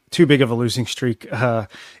be too big of a losing streak in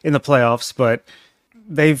the playoffs, but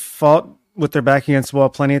they've fought with their back against the wall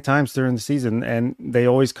plenty of times during the season, and they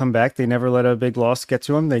always come back. They never let a big loss get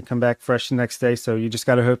to them. They come back fresh the next day, so you just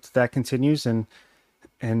got to hope that continues and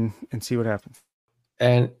see what happens.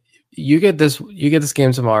 And you get this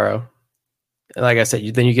game tomorrow. Like I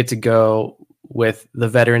said, then you get to go with the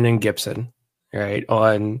veteran in Gibson, right,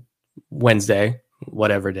 on Wednesday,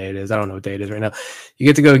 whatever day it is. I don't know what day it is right now. You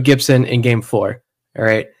get to go to Gibson in Game 4, all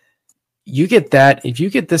right? You get that. If you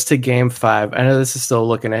get this to Game 5, I know this is still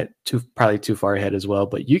looking at probably too far ahead as well,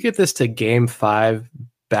 but you get this to Game 5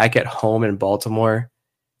 back at home in Baltimore,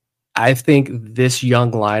 I think this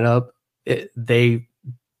young lineup,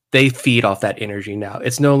 they feed off that energy now.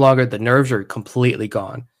 It's no longer, the nerves are completely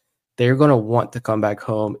gone. They're going to want to come back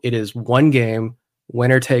home. It is one game,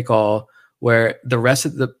 winner take all, where the rest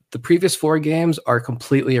of the previous 4 games are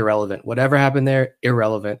completely irrelevant. Whatever happened there,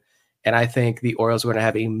 irrelevant. And I think the Orioles are going to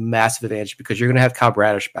have a massive advantage because you're going to have Kyle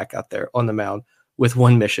Bradish back out there on the mound with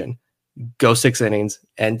one mission: go 6 innings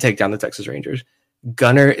and take down the Texas Rangers.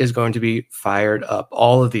 Gunnar is going to be fired up.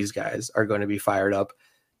 All of these guys are going to be fired up.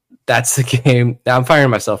 That's the game. Now I'm firing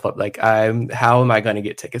myself up. How am I going to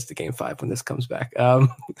get tickets to Game 5 when this comes back?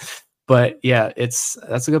 But yeah,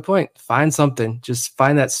 that's a good point. Find something. Just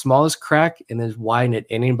find that smallest crack and then widen it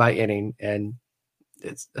inning by inning. And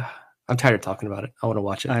I'm tired of talking about it. I want to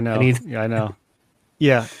watch it. I know. I know.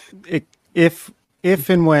 Yeah. If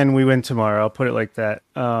and when we win tomorrow, I'll put it like that.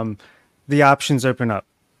 The options open up.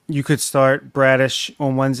 You could start Bradish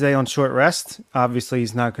on Wednesday on short rest. Obviously,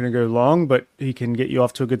 he's not going to go long, but he can get you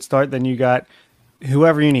off to a good start. Then you got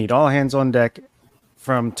whoever you need, all hands on deck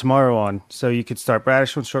from tomorrow on. So you could start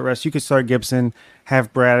Bradish on short rest. You could start Gibson,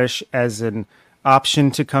 have Bradish as an option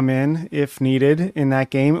to come in if needed in that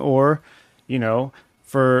game, or,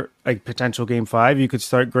 for a potential Game 5, you could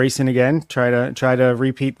start Grayson again, try to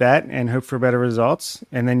repeat that and hope for better results.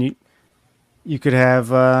 And then you could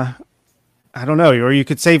have, I don't know, or you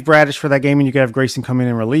could save Bradish for that game and you could have Grayson come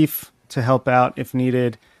in relief to help out if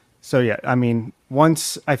needed. So yeah, I mean,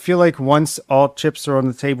 once all chips are on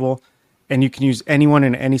the table and you can use anyone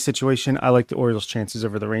in any situation, I like the Orioles' chances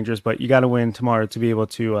over the Rangers, but you got to win tomorrow to be able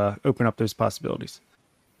to open up those possibilities.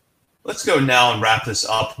 Let's go now and wrap this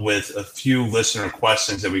up with a few listener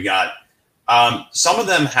questions that we got. Some of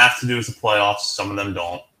them have to do with the playoffs, some of them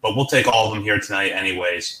don't, but we'll take all of them here tonight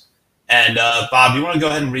anyways. And Bob, you want to go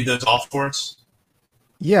ahead and read those off for us?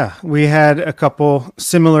 Yeah, we had a couple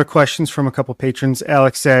similar questions from a couple patrons.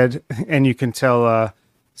 Alex said, and you can tell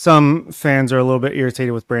some fans are a little bit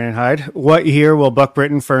irritated with Brandon Hyde. What year will Buck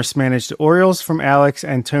Britton first manage the Orioles? From Alex.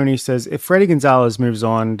 And Tony says, if Freddie Gonzalez moves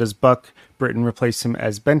on, does Buck Britton replace him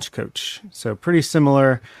as bench coach? So pretty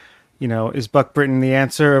similar. Is Buck Britton the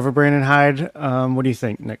answer over Brandon Hyde? What do you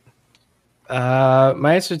think, Nick?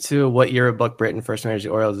 My answer to what year of Buck Britton first managed the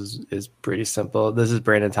Orioles is pretty simple. This is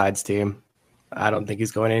Brandon Hyde's team. I don't think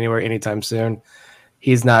he's going anywhere anytime soon.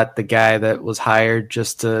 He's not the guy that was hired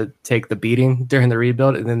just to take the beating during the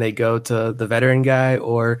rebuild, and then they go to the veteran guy,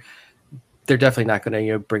 or they're definitely not going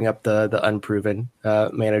to bring up the unproven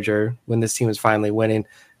manager when this team is finally winning.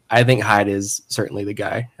 I think Hyde is certainly the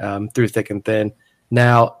guy through thick and thin.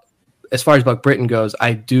 Now, as far as Buck Britton goes,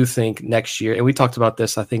 I do think next year, and we talked about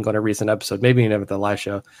this, I think, on a recent episode, maybe even at the live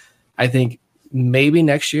show. I think maybe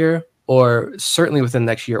next year, or certainly within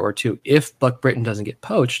the next year or two, if Buck Britton doesn't get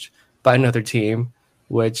poached by another team,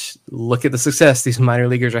 which look at the success these minor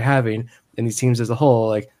leaguers are having and these teams as a whole,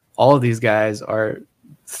 like all of these guys are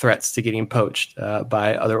threats to getting poached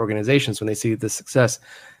by other organizations when they see the success,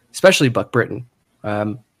 especially Buck Britton.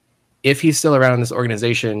 If he's still around in this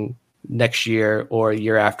organization next year or a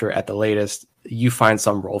year after at the latest, you find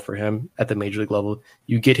some role for him at the major league level.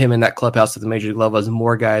 You get him in that clubhouse at the major league level as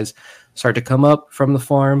more guys start to come up from the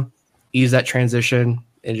farm, ease that transition,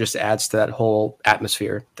 and just adds to that whole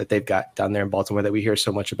atmosphere that they've got down there in Baltimore that we hear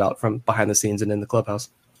so much about from behind the scenes and in the clubhouse.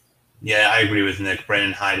 Yeah, I agree with Nick.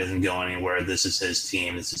 Brandon Hyde isn't going anywhere. This is his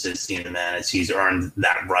team. This is his team to manage. He's earned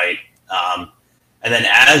that right. And then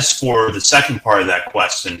as for the second part of that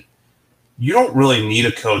question, you don't really need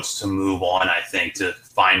a coach to move on, I think, to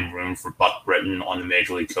find room for Buck Britton on the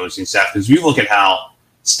Major League coaching staff. Because you look at how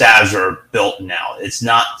staffs are built now. It's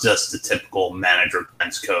not just the typical manager,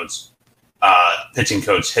 bench coach, pitching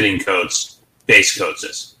coach, hitting coach, base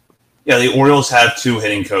coaches. Yeah, the Orioles have 2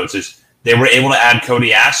 hitting coaches. They were able to add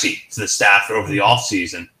Cody Ashley to the staff over the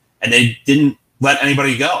offseason, and they didn't let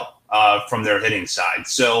anybody go from their hitting side.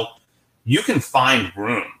 So you can find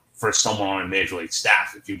room for someone on a Major League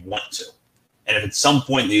staff if you want to. And if at some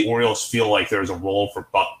point the Orioles feel like there's a role for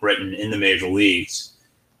Buck Britton in the Major Leagues,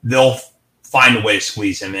 they'll find a way to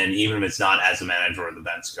squeeze him in, even if it's not as a manager or the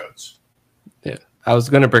bench coach. Yeah, I was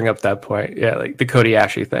going to bring up that point. Yeah, like the Cody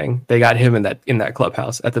Ashley thing. They got him in that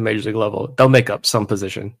clubhouse at the Major League level. They'll make up some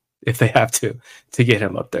position if they have to get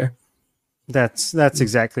him up there. That's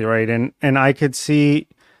exactly right. And I could see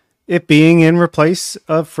it being in replace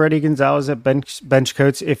of Freddie Gonzalez at bench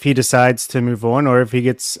coach if he decides to move on or if he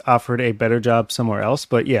gets offered a better job somewhere else.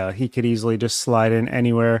 But yeah, he could easily just slide in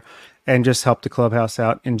anywhere and just help the clubhouse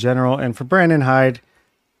out in general. And for Brandon Hyde,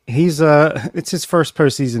 it's his first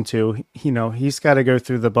postseason too. He's got to go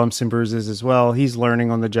through the bumps and bruises as well. He's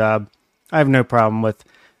learning on the job. I have no problem with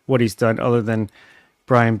what he's done other than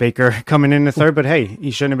Brian Baker coming in the third, but hey,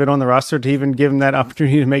 he shouldn't have been on the roster to even give him that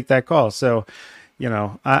opportunity to make that call. So,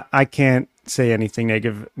 I can't say anything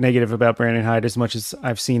negative about Brandon Hyde as much as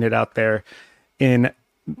I've seen it out there in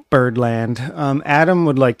Birdland. Adam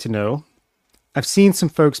would like to know, I've seen some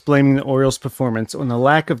folks blaming the Orioles' performance on the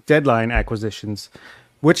lack of deadline acquisitions.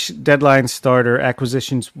 Which deadline starter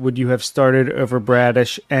acquisitions would you have started over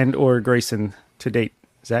Bradish and or Grayson to date?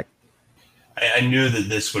 Zach? I knew that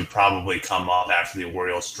this would probably come up after the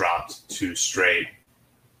Orioles dropped 2 straight.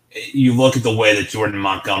 You look at the way that Jordan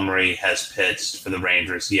Montgomery has pitched for the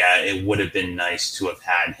Rangers. Yeah, it would have been nice to have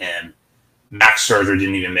had him. Max Scherzer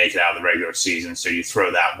didn't even make it out of the regular season, so you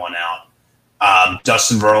throw that one out.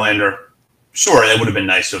 Justin Verlander, sure, it would have been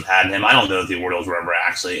nice to have had him. I don't know if the Orioles were ever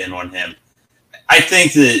actually in on him. I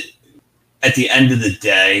think that at the end of the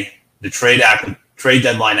day, the trade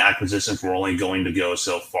deadline acquisitions were only going to go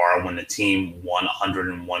so far when the team won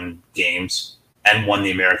 101 games and won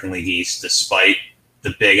the American League East, despite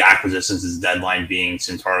the big acquisitions as deadline being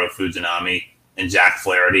Shintaro Fujinami and Jack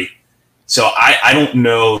Flaherty. So I don't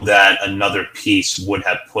know that another piece would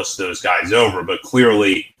have pushed those guys over, but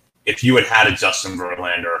clearly if you had a Justin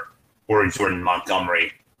Verlander or a Jordan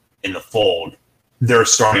Montgomery in the fold, they're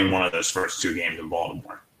starting one of those first 2 games in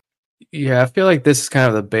Baltimore. Yeah, I feel like this is kind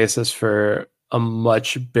of the basis for a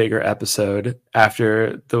much bigger episode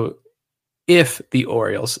if the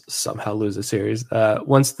Orioles somehow lose a series.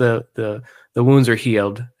 Once the wounds are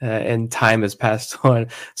healed and time has passed on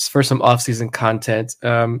for some offseason content,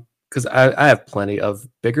 because I have plenty of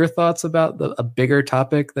bigger thoughts about a bigger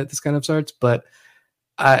topic that this kind of starts, but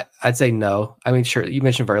I'd say no. I mean, sure, you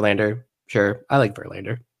mentioned Verlander. Sure, I like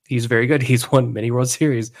Verlander. He's very good. He's won many World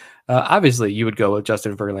Series. Obviously, you would go with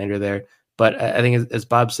Justin Verlander there, but I think as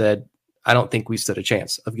Bob said, I don't think we stood a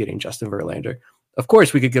chance of getting Justin Verlander. Of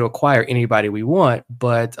course, we could go acquire anybody we want,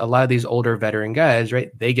 but a lot of these older veteran guys,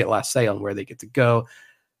 right, they get last say on where they get to go.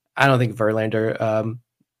 I don't think Verlander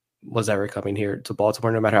was ever coming here to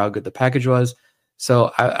Baltimore, no matter how good the package was.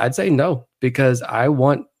 So I'd say no, because I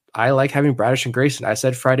like having Bradish and Grayson. I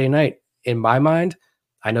said Friday night, in my mind,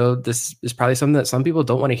 I know this is probably something that some people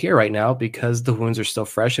don't want to hear right now because the wounds are still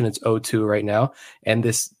fresh and it's 0-2 right now. And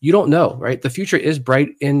this, you don't know, right? The future is bright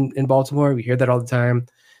in Baltimore. We hear that all the time.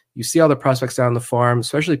 You see all the prospects down the farm,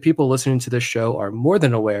 especially people listening to this show are more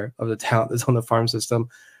than aware of the talent that's on the farm system.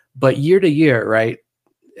 But year to year, right,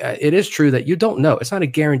 it is true that you don't know. It's not a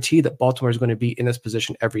guarantee that Baltimore is going to be in this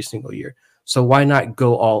position every single year. So why not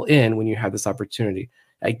go all in when you have this opportunity?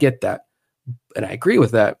 I get that. And I agree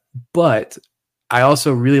with that. But I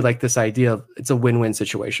also really like this idea of it's a win-win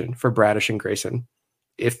situation for Bradish and Grayson.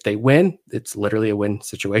 If they win, it's literally a win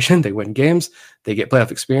situation. They win games, they get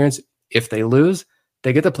playoff experience. If they lose,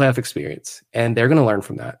 they get the playoff experience, and they're going to learn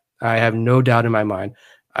from that. I have no doubt in my mind.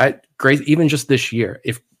 Even just this year,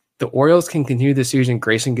 if the Orioles can continue this season,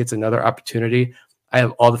 Grayson gets another opportunity. I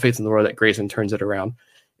have all the faith in the world that Grayson turns it around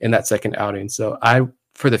in that second outing. So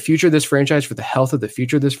for the future of this franchise, for the health of the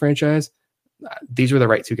future of this franchise, these were the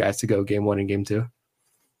right two guys to go game 1 and game 2.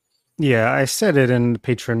 Yeah, I said it in the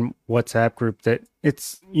Patreon WhatsApp group that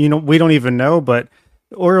it's, we don't even know, but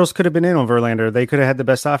the Orioles could have been in on Verlander. They could have had the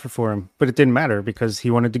best offer for him, but it didn't matter because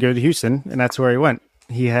he wanted to go to Houston, and that's where he went.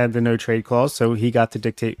 He had the no trade clause, so he got to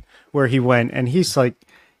dictate where he went. And he's like,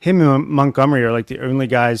 him and Montgomery are like the only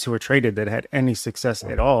guys who were traded that had any success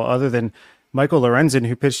at all, other than Michael Lorenzen,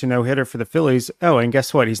 who pitched a no-hitter for the Phillies. Oh, and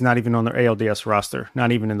guess what? He's not even on their ALDS roster,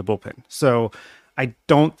 not even in the bullpen. So I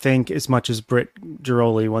don't think, as much as Britt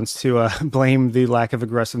Giroli wants to blame the lack of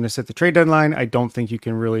aggressiveness at the trade deadline, I don't think you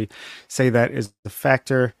can really say that is the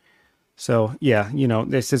factor. So, yeah,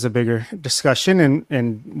 this is a bigger discussion,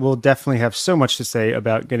 and we'll definitely have so much to say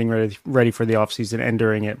about getting ready for the offseason and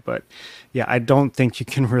during it. But, yeah, I don't think you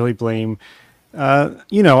can really blame.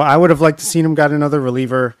 I would have liked to seen him got another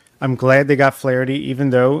reliever. I'm glad they got Flaherty, even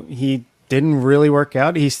though he didn't really work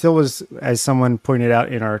out. He still was, as someone pointed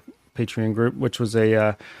out in our Patreon group, which was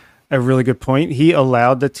a really good point. He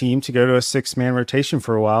allowed the team to go to a 6-man rotation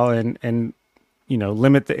for a while and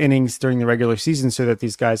limit the innings during the regular season so that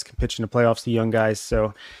these guys can pitch in the playoffs, the young guys.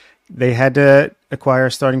 So they had to acquire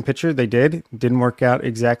a starting pitcher. They did. Didn't work out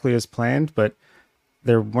exactly as planned, but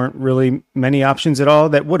there weren't really many options at all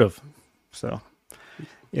that would have. So,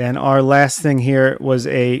 and our last thing here was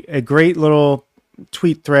a great little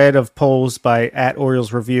tweet thread of polls by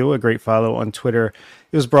 @OriolesReview, a great follow on Twitter.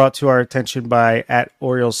 It was brought to our attention by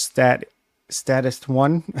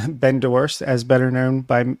 @OrielsStatist1, Ben Dewars, as better known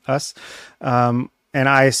by us. And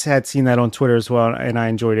I had seen that on Twitter as well, and I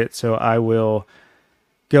enjoyed it. So I will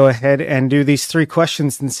go ahead and do these 3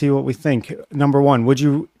 questions and see what we think. Number 1, would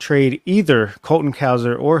you trade either Colton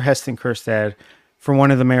Cowser or Heston Kjerstad for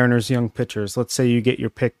one of the Mariners' young pitchers? Let's say you get your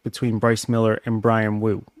pick between Bryce Miller and Brian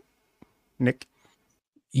Wu. Nick?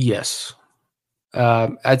 Yes.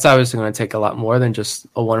 It's obviously going to take a lot more than just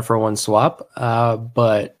a 1-for-1 swap,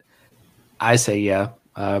 but I say yeah.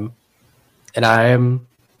 And I am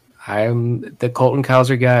the Colton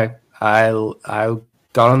Cowser guy. I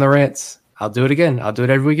got on the rants. I'll do it again. I'll do it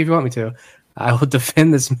every week if you want me to. I will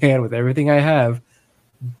defend this man with everything I have.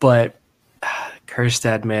 But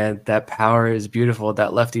Kjerstad, man, that power is beautiful.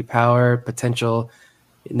 That lefty power potential.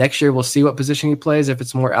 Next year, we'll see what position he plays. If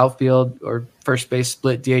it's more outfield or first base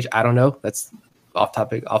split DH, I don't know. That's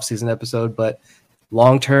off-topic, off-season episode. But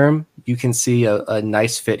long-term, you can see a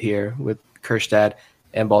nice fit here with Kjerstad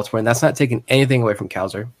and Baltimore. And that's not taking anything away from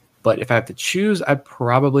Cowser. But if I have to choose, I'd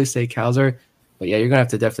probably say Cowser. But yeah, you're going to have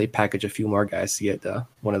to definitely package a few more guys to get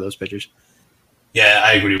one of those pitchers. Yeah,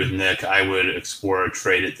 I agree with Nick. I would explore a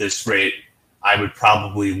trade at this rate. I would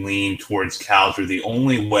probably lean towards Cowser. The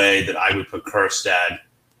only way that I would put Kjerstad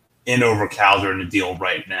in over Cowser in the deal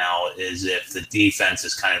right now is if the defense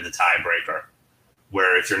is kind of the tiebreaker.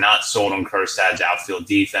 Where if you're not sold on Kjerstad's outfield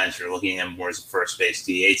defense, you're looking at him more as a first base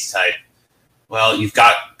DH type. Well, you've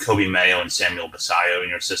got Kobe Mayo and Samuel Basayo in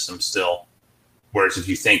your system still. Whereas if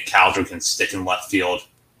you think Cowser can stick in left field,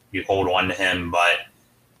 you hold on to him. But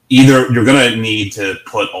either you're going to need to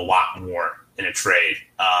put a lot more in a trade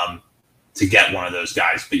to get one of those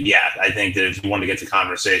guys. But yeah, I think that if you want to get the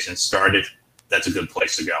conversation started, that's a good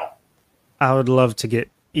place to go. I would love to get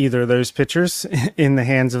either of those pitchers in the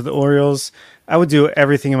hands of the Orioles. I would do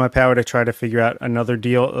everything in my power to try to figure out another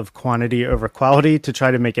deal of quantity over quality to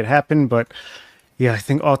try to make it happen. But yeah, I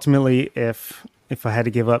think ultimately if I had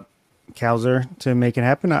to give up Cowser to make it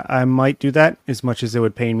happen, I might do that, as much as it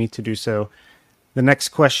would pain me to do so. The next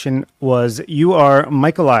question was, you are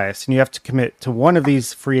Mike Elias and you have to commit to one of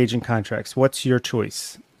these free agent contracts. What's your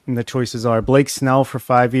choice? And the choices are Blake Snell for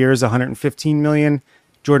 5 years, $115 million,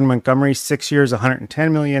 Jordan Montgomery, 6 years,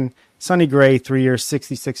 $110 million, Sonny Gray, 3 years,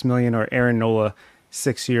 $66 million, or Aaron Nola,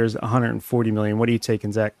 6 years, $140 million. What are you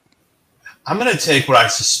taking, Zach? I'm going to take what I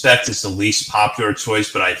suspect is the least popular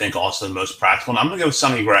choice, but I think also the most practical. And I'm going to go with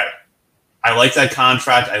Sonny Gray. I like that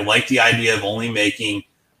contract. I like the idea of only making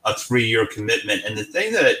a 3-year commitment. And the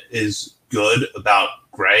thing that is good about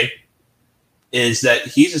Gray is that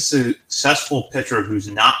he's a successful pitcher who's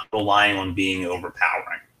not relying on being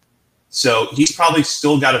overpowering. So he's probably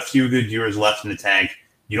still got a few good years left in the tank.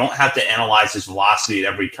 You don't have to analyze his velocity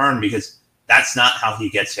at every turn because that's not how he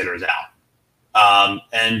gets hitters out.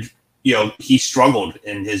 And he struggled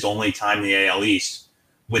in his only time in the AL East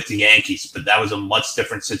with the Yankees, but that was a much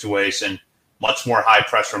different situation, much more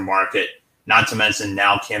high-pressure market, not to mention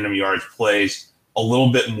now Camden Yards plays a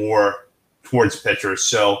little bit more towards pitchers.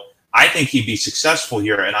 So I think he'd be successful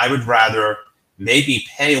here, and I would rather maybe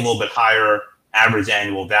pay a little bit higher average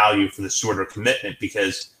annual value for the shorter commitment,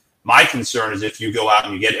 because my concern is if you go out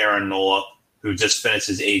and you get Aaron Nola, who just finished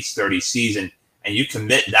his age 30 season, and you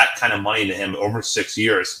commit that kind of money to him over 6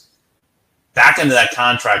 years, back into that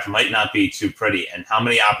contract might not be too pretty. And how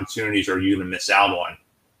many opportunities are you going to miss out on?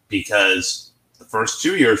 Because the first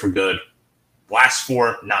 2 years were good. Last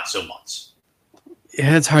 4, not so much.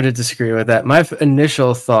 Yeah, it's hard to disagree with that. My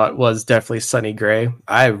initial thought was definitely Sonny Gray.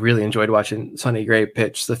 I really enjoyed watching Sonny Gray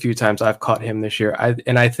pitch the few times I've caught him this year.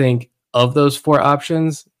 I think of those 4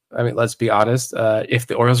 options, I mean, let's be honest. If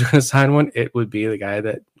the Orioles are going to sign one, it would be the guy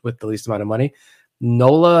that with the least amount of money.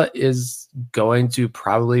 Nola is going to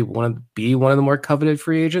probably be one of the more coveted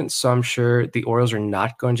free agents, so I'm sure the Orioles are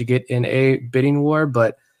not going to get in a bidding war.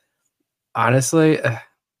 But honestly,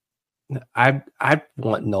 I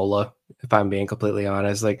want Nola, if I'm being completely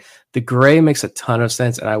honest. Like, the Gray makes a ton of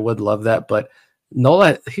sense, and I would love that. But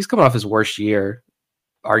Nola, he's coming off his worst year,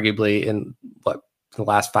 arguably, in the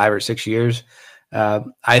last 5 or 6 years.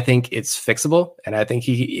 I think it's fixable, and I think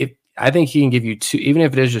he can give you 2, even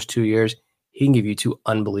if it is just 2 years. He can give you 2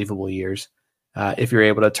 unbelievable years if you're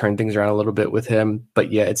able to turn things around a little bit with him.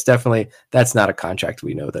 But yeah, it's definitely, that's not a contract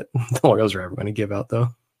we know that the Orioles are ever going to give out, though.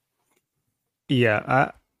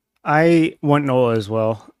 Yeah, I want Nola as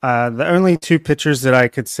well. The only 2 pitchers that I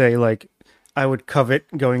could say like I would covet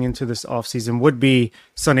going into this offseason would be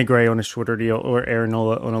Sonny Gray on a shorter deal or Aaron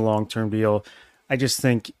Nola on a long-term deal. I just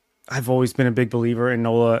think I've always been a big believer in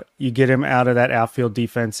Nola. You get him out of that outfield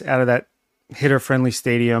defense, out of that hitter-friendly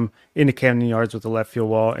stadium, into Camden Yards with the left field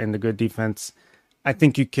wall and the good defense. I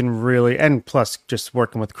think you can really, and plus just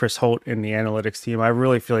working with Chris Holt in the analytics team, I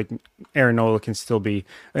really feel like Aaron Nola can still be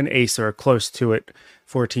an ace or close to it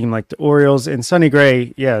for a team like the Orioles. And Sonny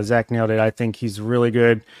Gray, yeah, Zach nailed it. I think he's really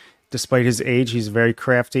good. Despite his age, he's very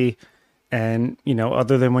crafty. And,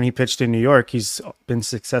 other than when he pitched in New York, he's been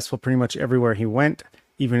successful pretty much everywhere he went,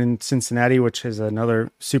 even in Cincinnati, which is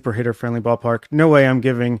another super hitter-friendly ballpark. No way I'm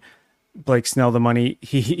giving Blake Snell the money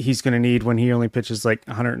he's going to need when he only pitches like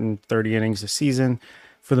 130 innings a season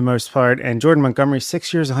for the most part. And Jordan Montgomery,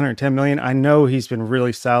 6 years, 110 million. I know he's been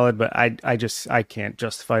really solid, but I can't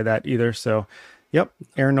justify that either. So, yep,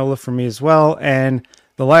 Aaron Nola for me as well. And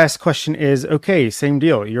the last question is, okay, same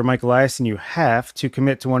deal. You're Mike Elias and you have to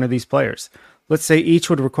commit to one of these players. Let's say each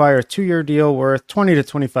would require a 2-year deal worth 20 to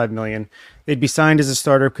 25 million. They'd be signed as a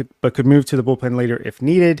starter, but could move to the bullpen later if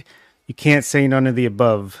needed. You can't say none of the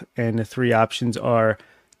above. And the 3 options are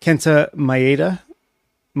Kenta Maeda,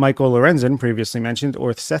 Michael Lorenzen, previously mentioned,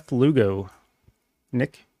 or Seth Lugo.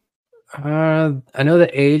 Nick? I know the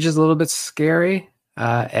age is a little bit scary.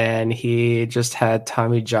 And he just had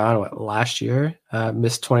Tommy John last year,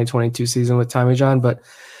 missed 2022 season with Tommy John, but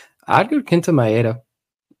I'd go Kenta Maeda.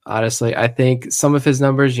 Honestly, I think some of his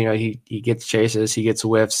numbers, he gets chases, he gets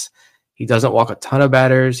whiffs, he doesn't walk a ton of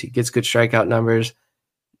batters, he gets good strikeout numbers.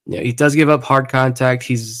 He does give up hard contact.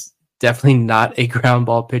 He's definitely not a ground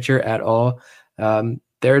ball pitcher at all. There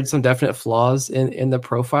are some definite flaws in the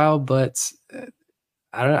profile, but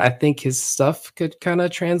I don't know. I think his stuff could kind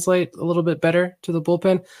of translate a little bit better to the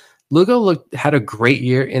bullpen. Lugo had a great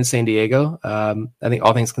year in San Diego. I think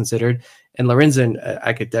all things considered, and Lorenzen,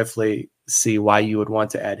 I could definitely see why you would want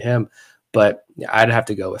to add him, but I'd have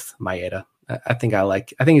to go with Maeda. I think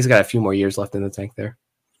he's got a few more years left in the tank there.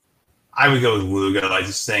 I would go with Lugo. I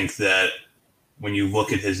just think that when you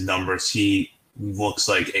look at his numbers, he looks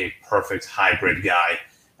like a perfect hybrid guy.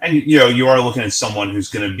 And, you are looking at someone who's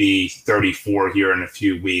going to be 34 here in a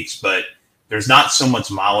few weeks, but there's not so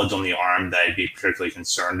much mileage on the arm that I'd be particularly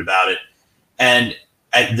concerned about it. And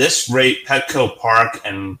at this rate, Petco Park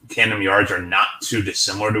and Camden Yards are not too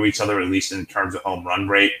dissimilar to each other, at least in terms of home run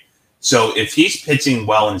rate. So if he's pitching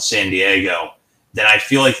well in San Diego, then I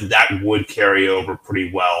feel like that would carry over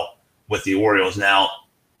pretty well with the Orioles. Now,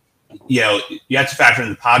 you have to factor in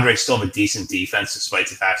the Padres still have a decent defense, despite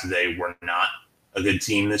the fact that they were not a good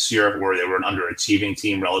team this year, or they were an underachieving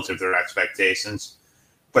team relative to their expectations.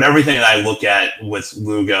 But everything that I look at with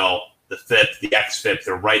Lugo, the FIP, the XFIP,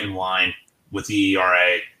 they're right in line with the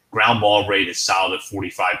ERA. Ground ball rate is solid at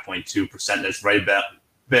 45.2%. That's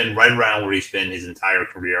been right around where he's been his entire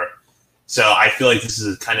career. So I feel like this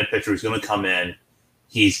is the kind of pitcher who's going to come in.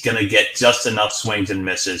 He's going to get just enough swings and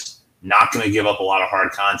misses, not going to give up a lot of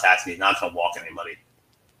hard contacts, and he's not going to walk anybody.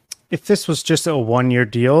 If this was just a 1-year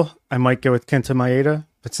deal, I might go with Kenta Maeda.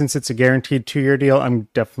 But since it's a guaranteed 2-year deal, I'm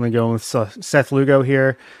definitely going with Seth Lugo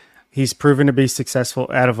here. He's proven to be successful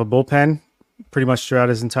out of a bullpen pretty much throughout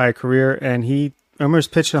his entire career, and he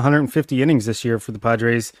almost pitched 150 innings this year for the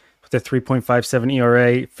Padres with a 3.57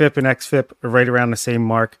 ERA. FIP and XFIP are right around the same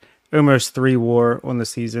mark, almost 3 WAR on the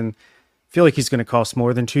season. I feel like he's going to cost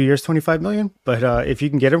more than 2 years, $25 million. But if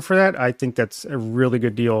you can get him for that, I think that's a really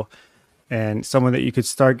good deal. And someone that you could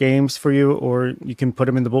start games for you, or you can put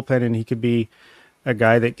him in the bullpen and he could be a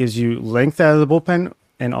guy that gives you length out of the bullpen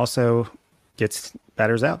and also gets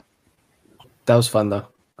batters out. That was fun though.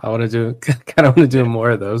 I want to do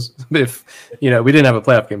more of those. If we didn't have a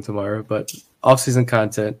playoff game tomorrow, but off-season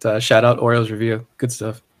content. Shout out Orioles Review. Good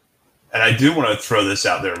stuff. And I do want to throw this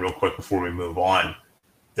out there real quick before we move on.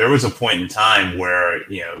 There was a point in time where,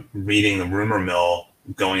 reading the rumor mill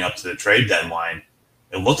going up to the trade deadline,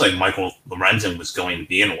 it looked like Michael Lorenzen was going to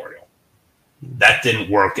be an Oriole. That didn't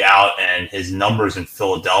work out, and his numbers in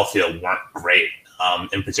Philadelphia weren't great.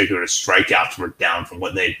 In particular, his strikeouts were down from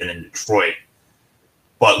what they'd been in Detroit.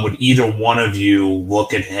 But would either one of you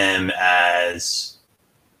look at him as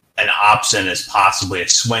an option as possibly a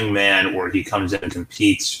swing man, or he comes in and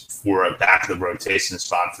competes for a back of the rotation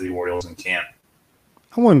spot for the Orioles in camp?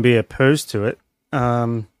 I wouldn't be opposed to it.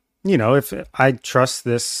 If I trust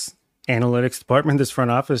this analytics department, this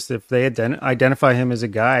front office, if they identify him as a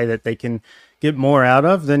guy that they can get more out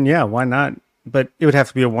of, then yeah, why not? But it would have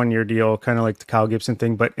to be a 1-year deal, kind of like the Kyle Gibson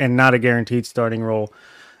thing, and not a guaranteed starting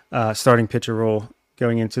pitcher role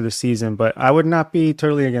going into the season. But I would not be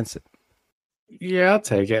totally against it. Yeah, I'll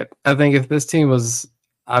take it. I think if this team was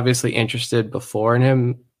obviously interested before in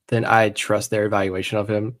him, then I trust their evaluation of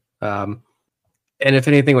him. And if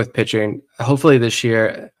anything with pitching, hopefully this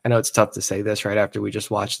year, I know it's tough to say this right after we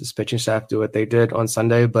just watched this pitching staff do what they did on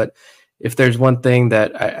Sunday, but if there's one thing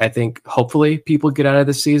that I think hopefully people get out of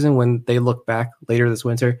this season when they look back later this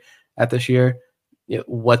winter at this year,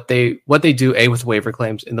 what they do, with waiver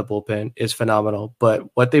claims in the bullpen is phenomenal, but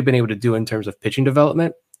what they've been able to do in terms of pitching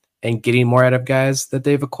development and getting more out of guys that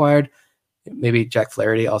they've acquired, maybe Jack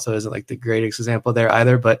Flaherty also isn't like the greatest example there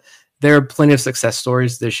either, but there are plenty of success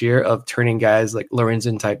stories this year of turning guys like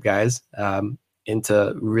Lorenzen type guys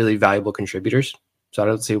into really valuable contributors. So I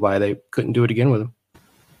don't see why they couldn't do it again with him.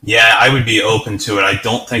 Yeah, I would be open to it. I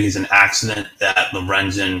don't think it's an accident that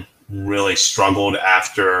Lorenzen really struggled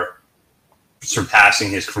after surpassing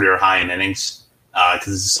his career high in innings, because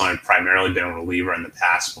this is someone who's primarily been a reliever in the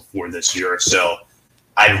past before this year. So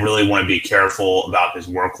I'd really want to be careful about his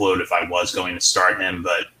workload if I was going to start him,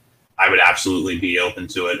 but I would absolutely be open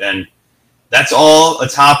to it. And that's all a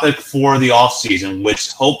topic for the offseason,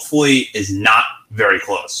 which hopefully is not very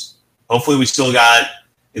close. Hopefully we still got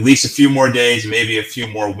at least a few more days, maybe a few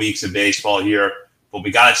more weeks of baseball here, but we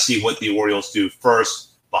got to see what the Orioles do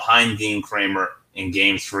first behind Dean Kramer in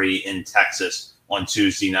Game 3 in Texas on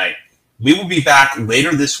Tuesday night. We will be back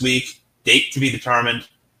later this week, date to be determined,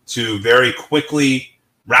 to very quickly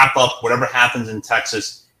wrap up whatever happens in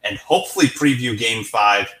Texas and hopefully preview Game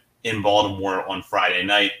 5 in Baltimore on Friday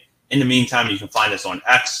night. In the meantime, you can find us on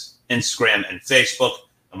X, Instagram, and Facebook.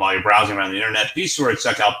 And while you're browsing around the internet, be sure to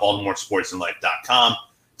check out BaltimoreSportsAndLife.com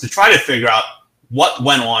to try to figure out what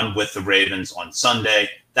went on with the Ravens on Sunday.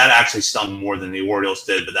 That actually stung more than the Orioles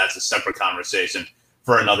did, but that's a separate conversation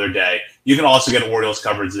for another day. You can also get Orioles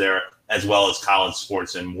coverage there, as well as college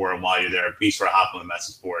sports and more. And while you're there, be sure to hop on the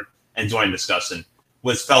message board and join discussion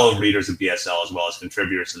with fellow readers of BSL as well as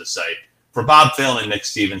contributors to the site. For Bob Phelan and Nick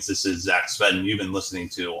Stevens, this is Zach Svedden. You've been listening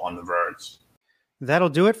to On the Verge. That'll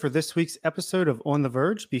do it for this week's episode of On the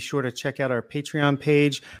Verge. Be sure to check out our Patreon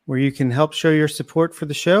page where you can help show your support for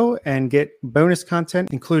the show and get bonus content,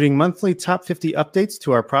 including monthly top 50 updates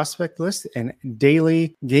to our prospect list and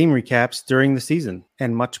daily game recaps during the season,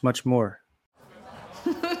 and much, much more.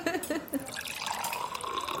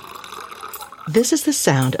 This is the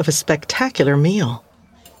sound of a spectacular meal.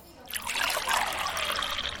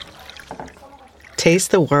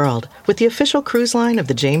 Taste the world with the official cruise line of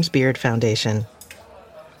the James Beard Foundation.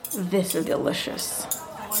 This is delicious.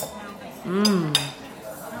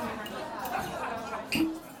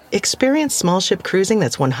 Experience small ship cruising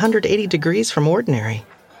that's 180 degrees from ordinary.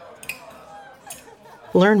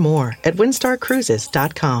 Learn more at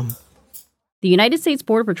windstarcruises.com. The United States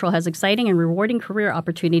Border Patrol has exciting and rewarding career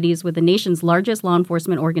opportunities with the nation's largest law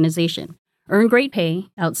enforcement organization. Earn great pay,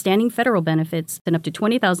 outstanding federal benefits, and up to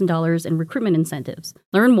 $20,000 in recruitment incentives.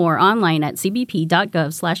 Learn more online at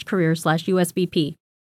cbp.gov/career/USBP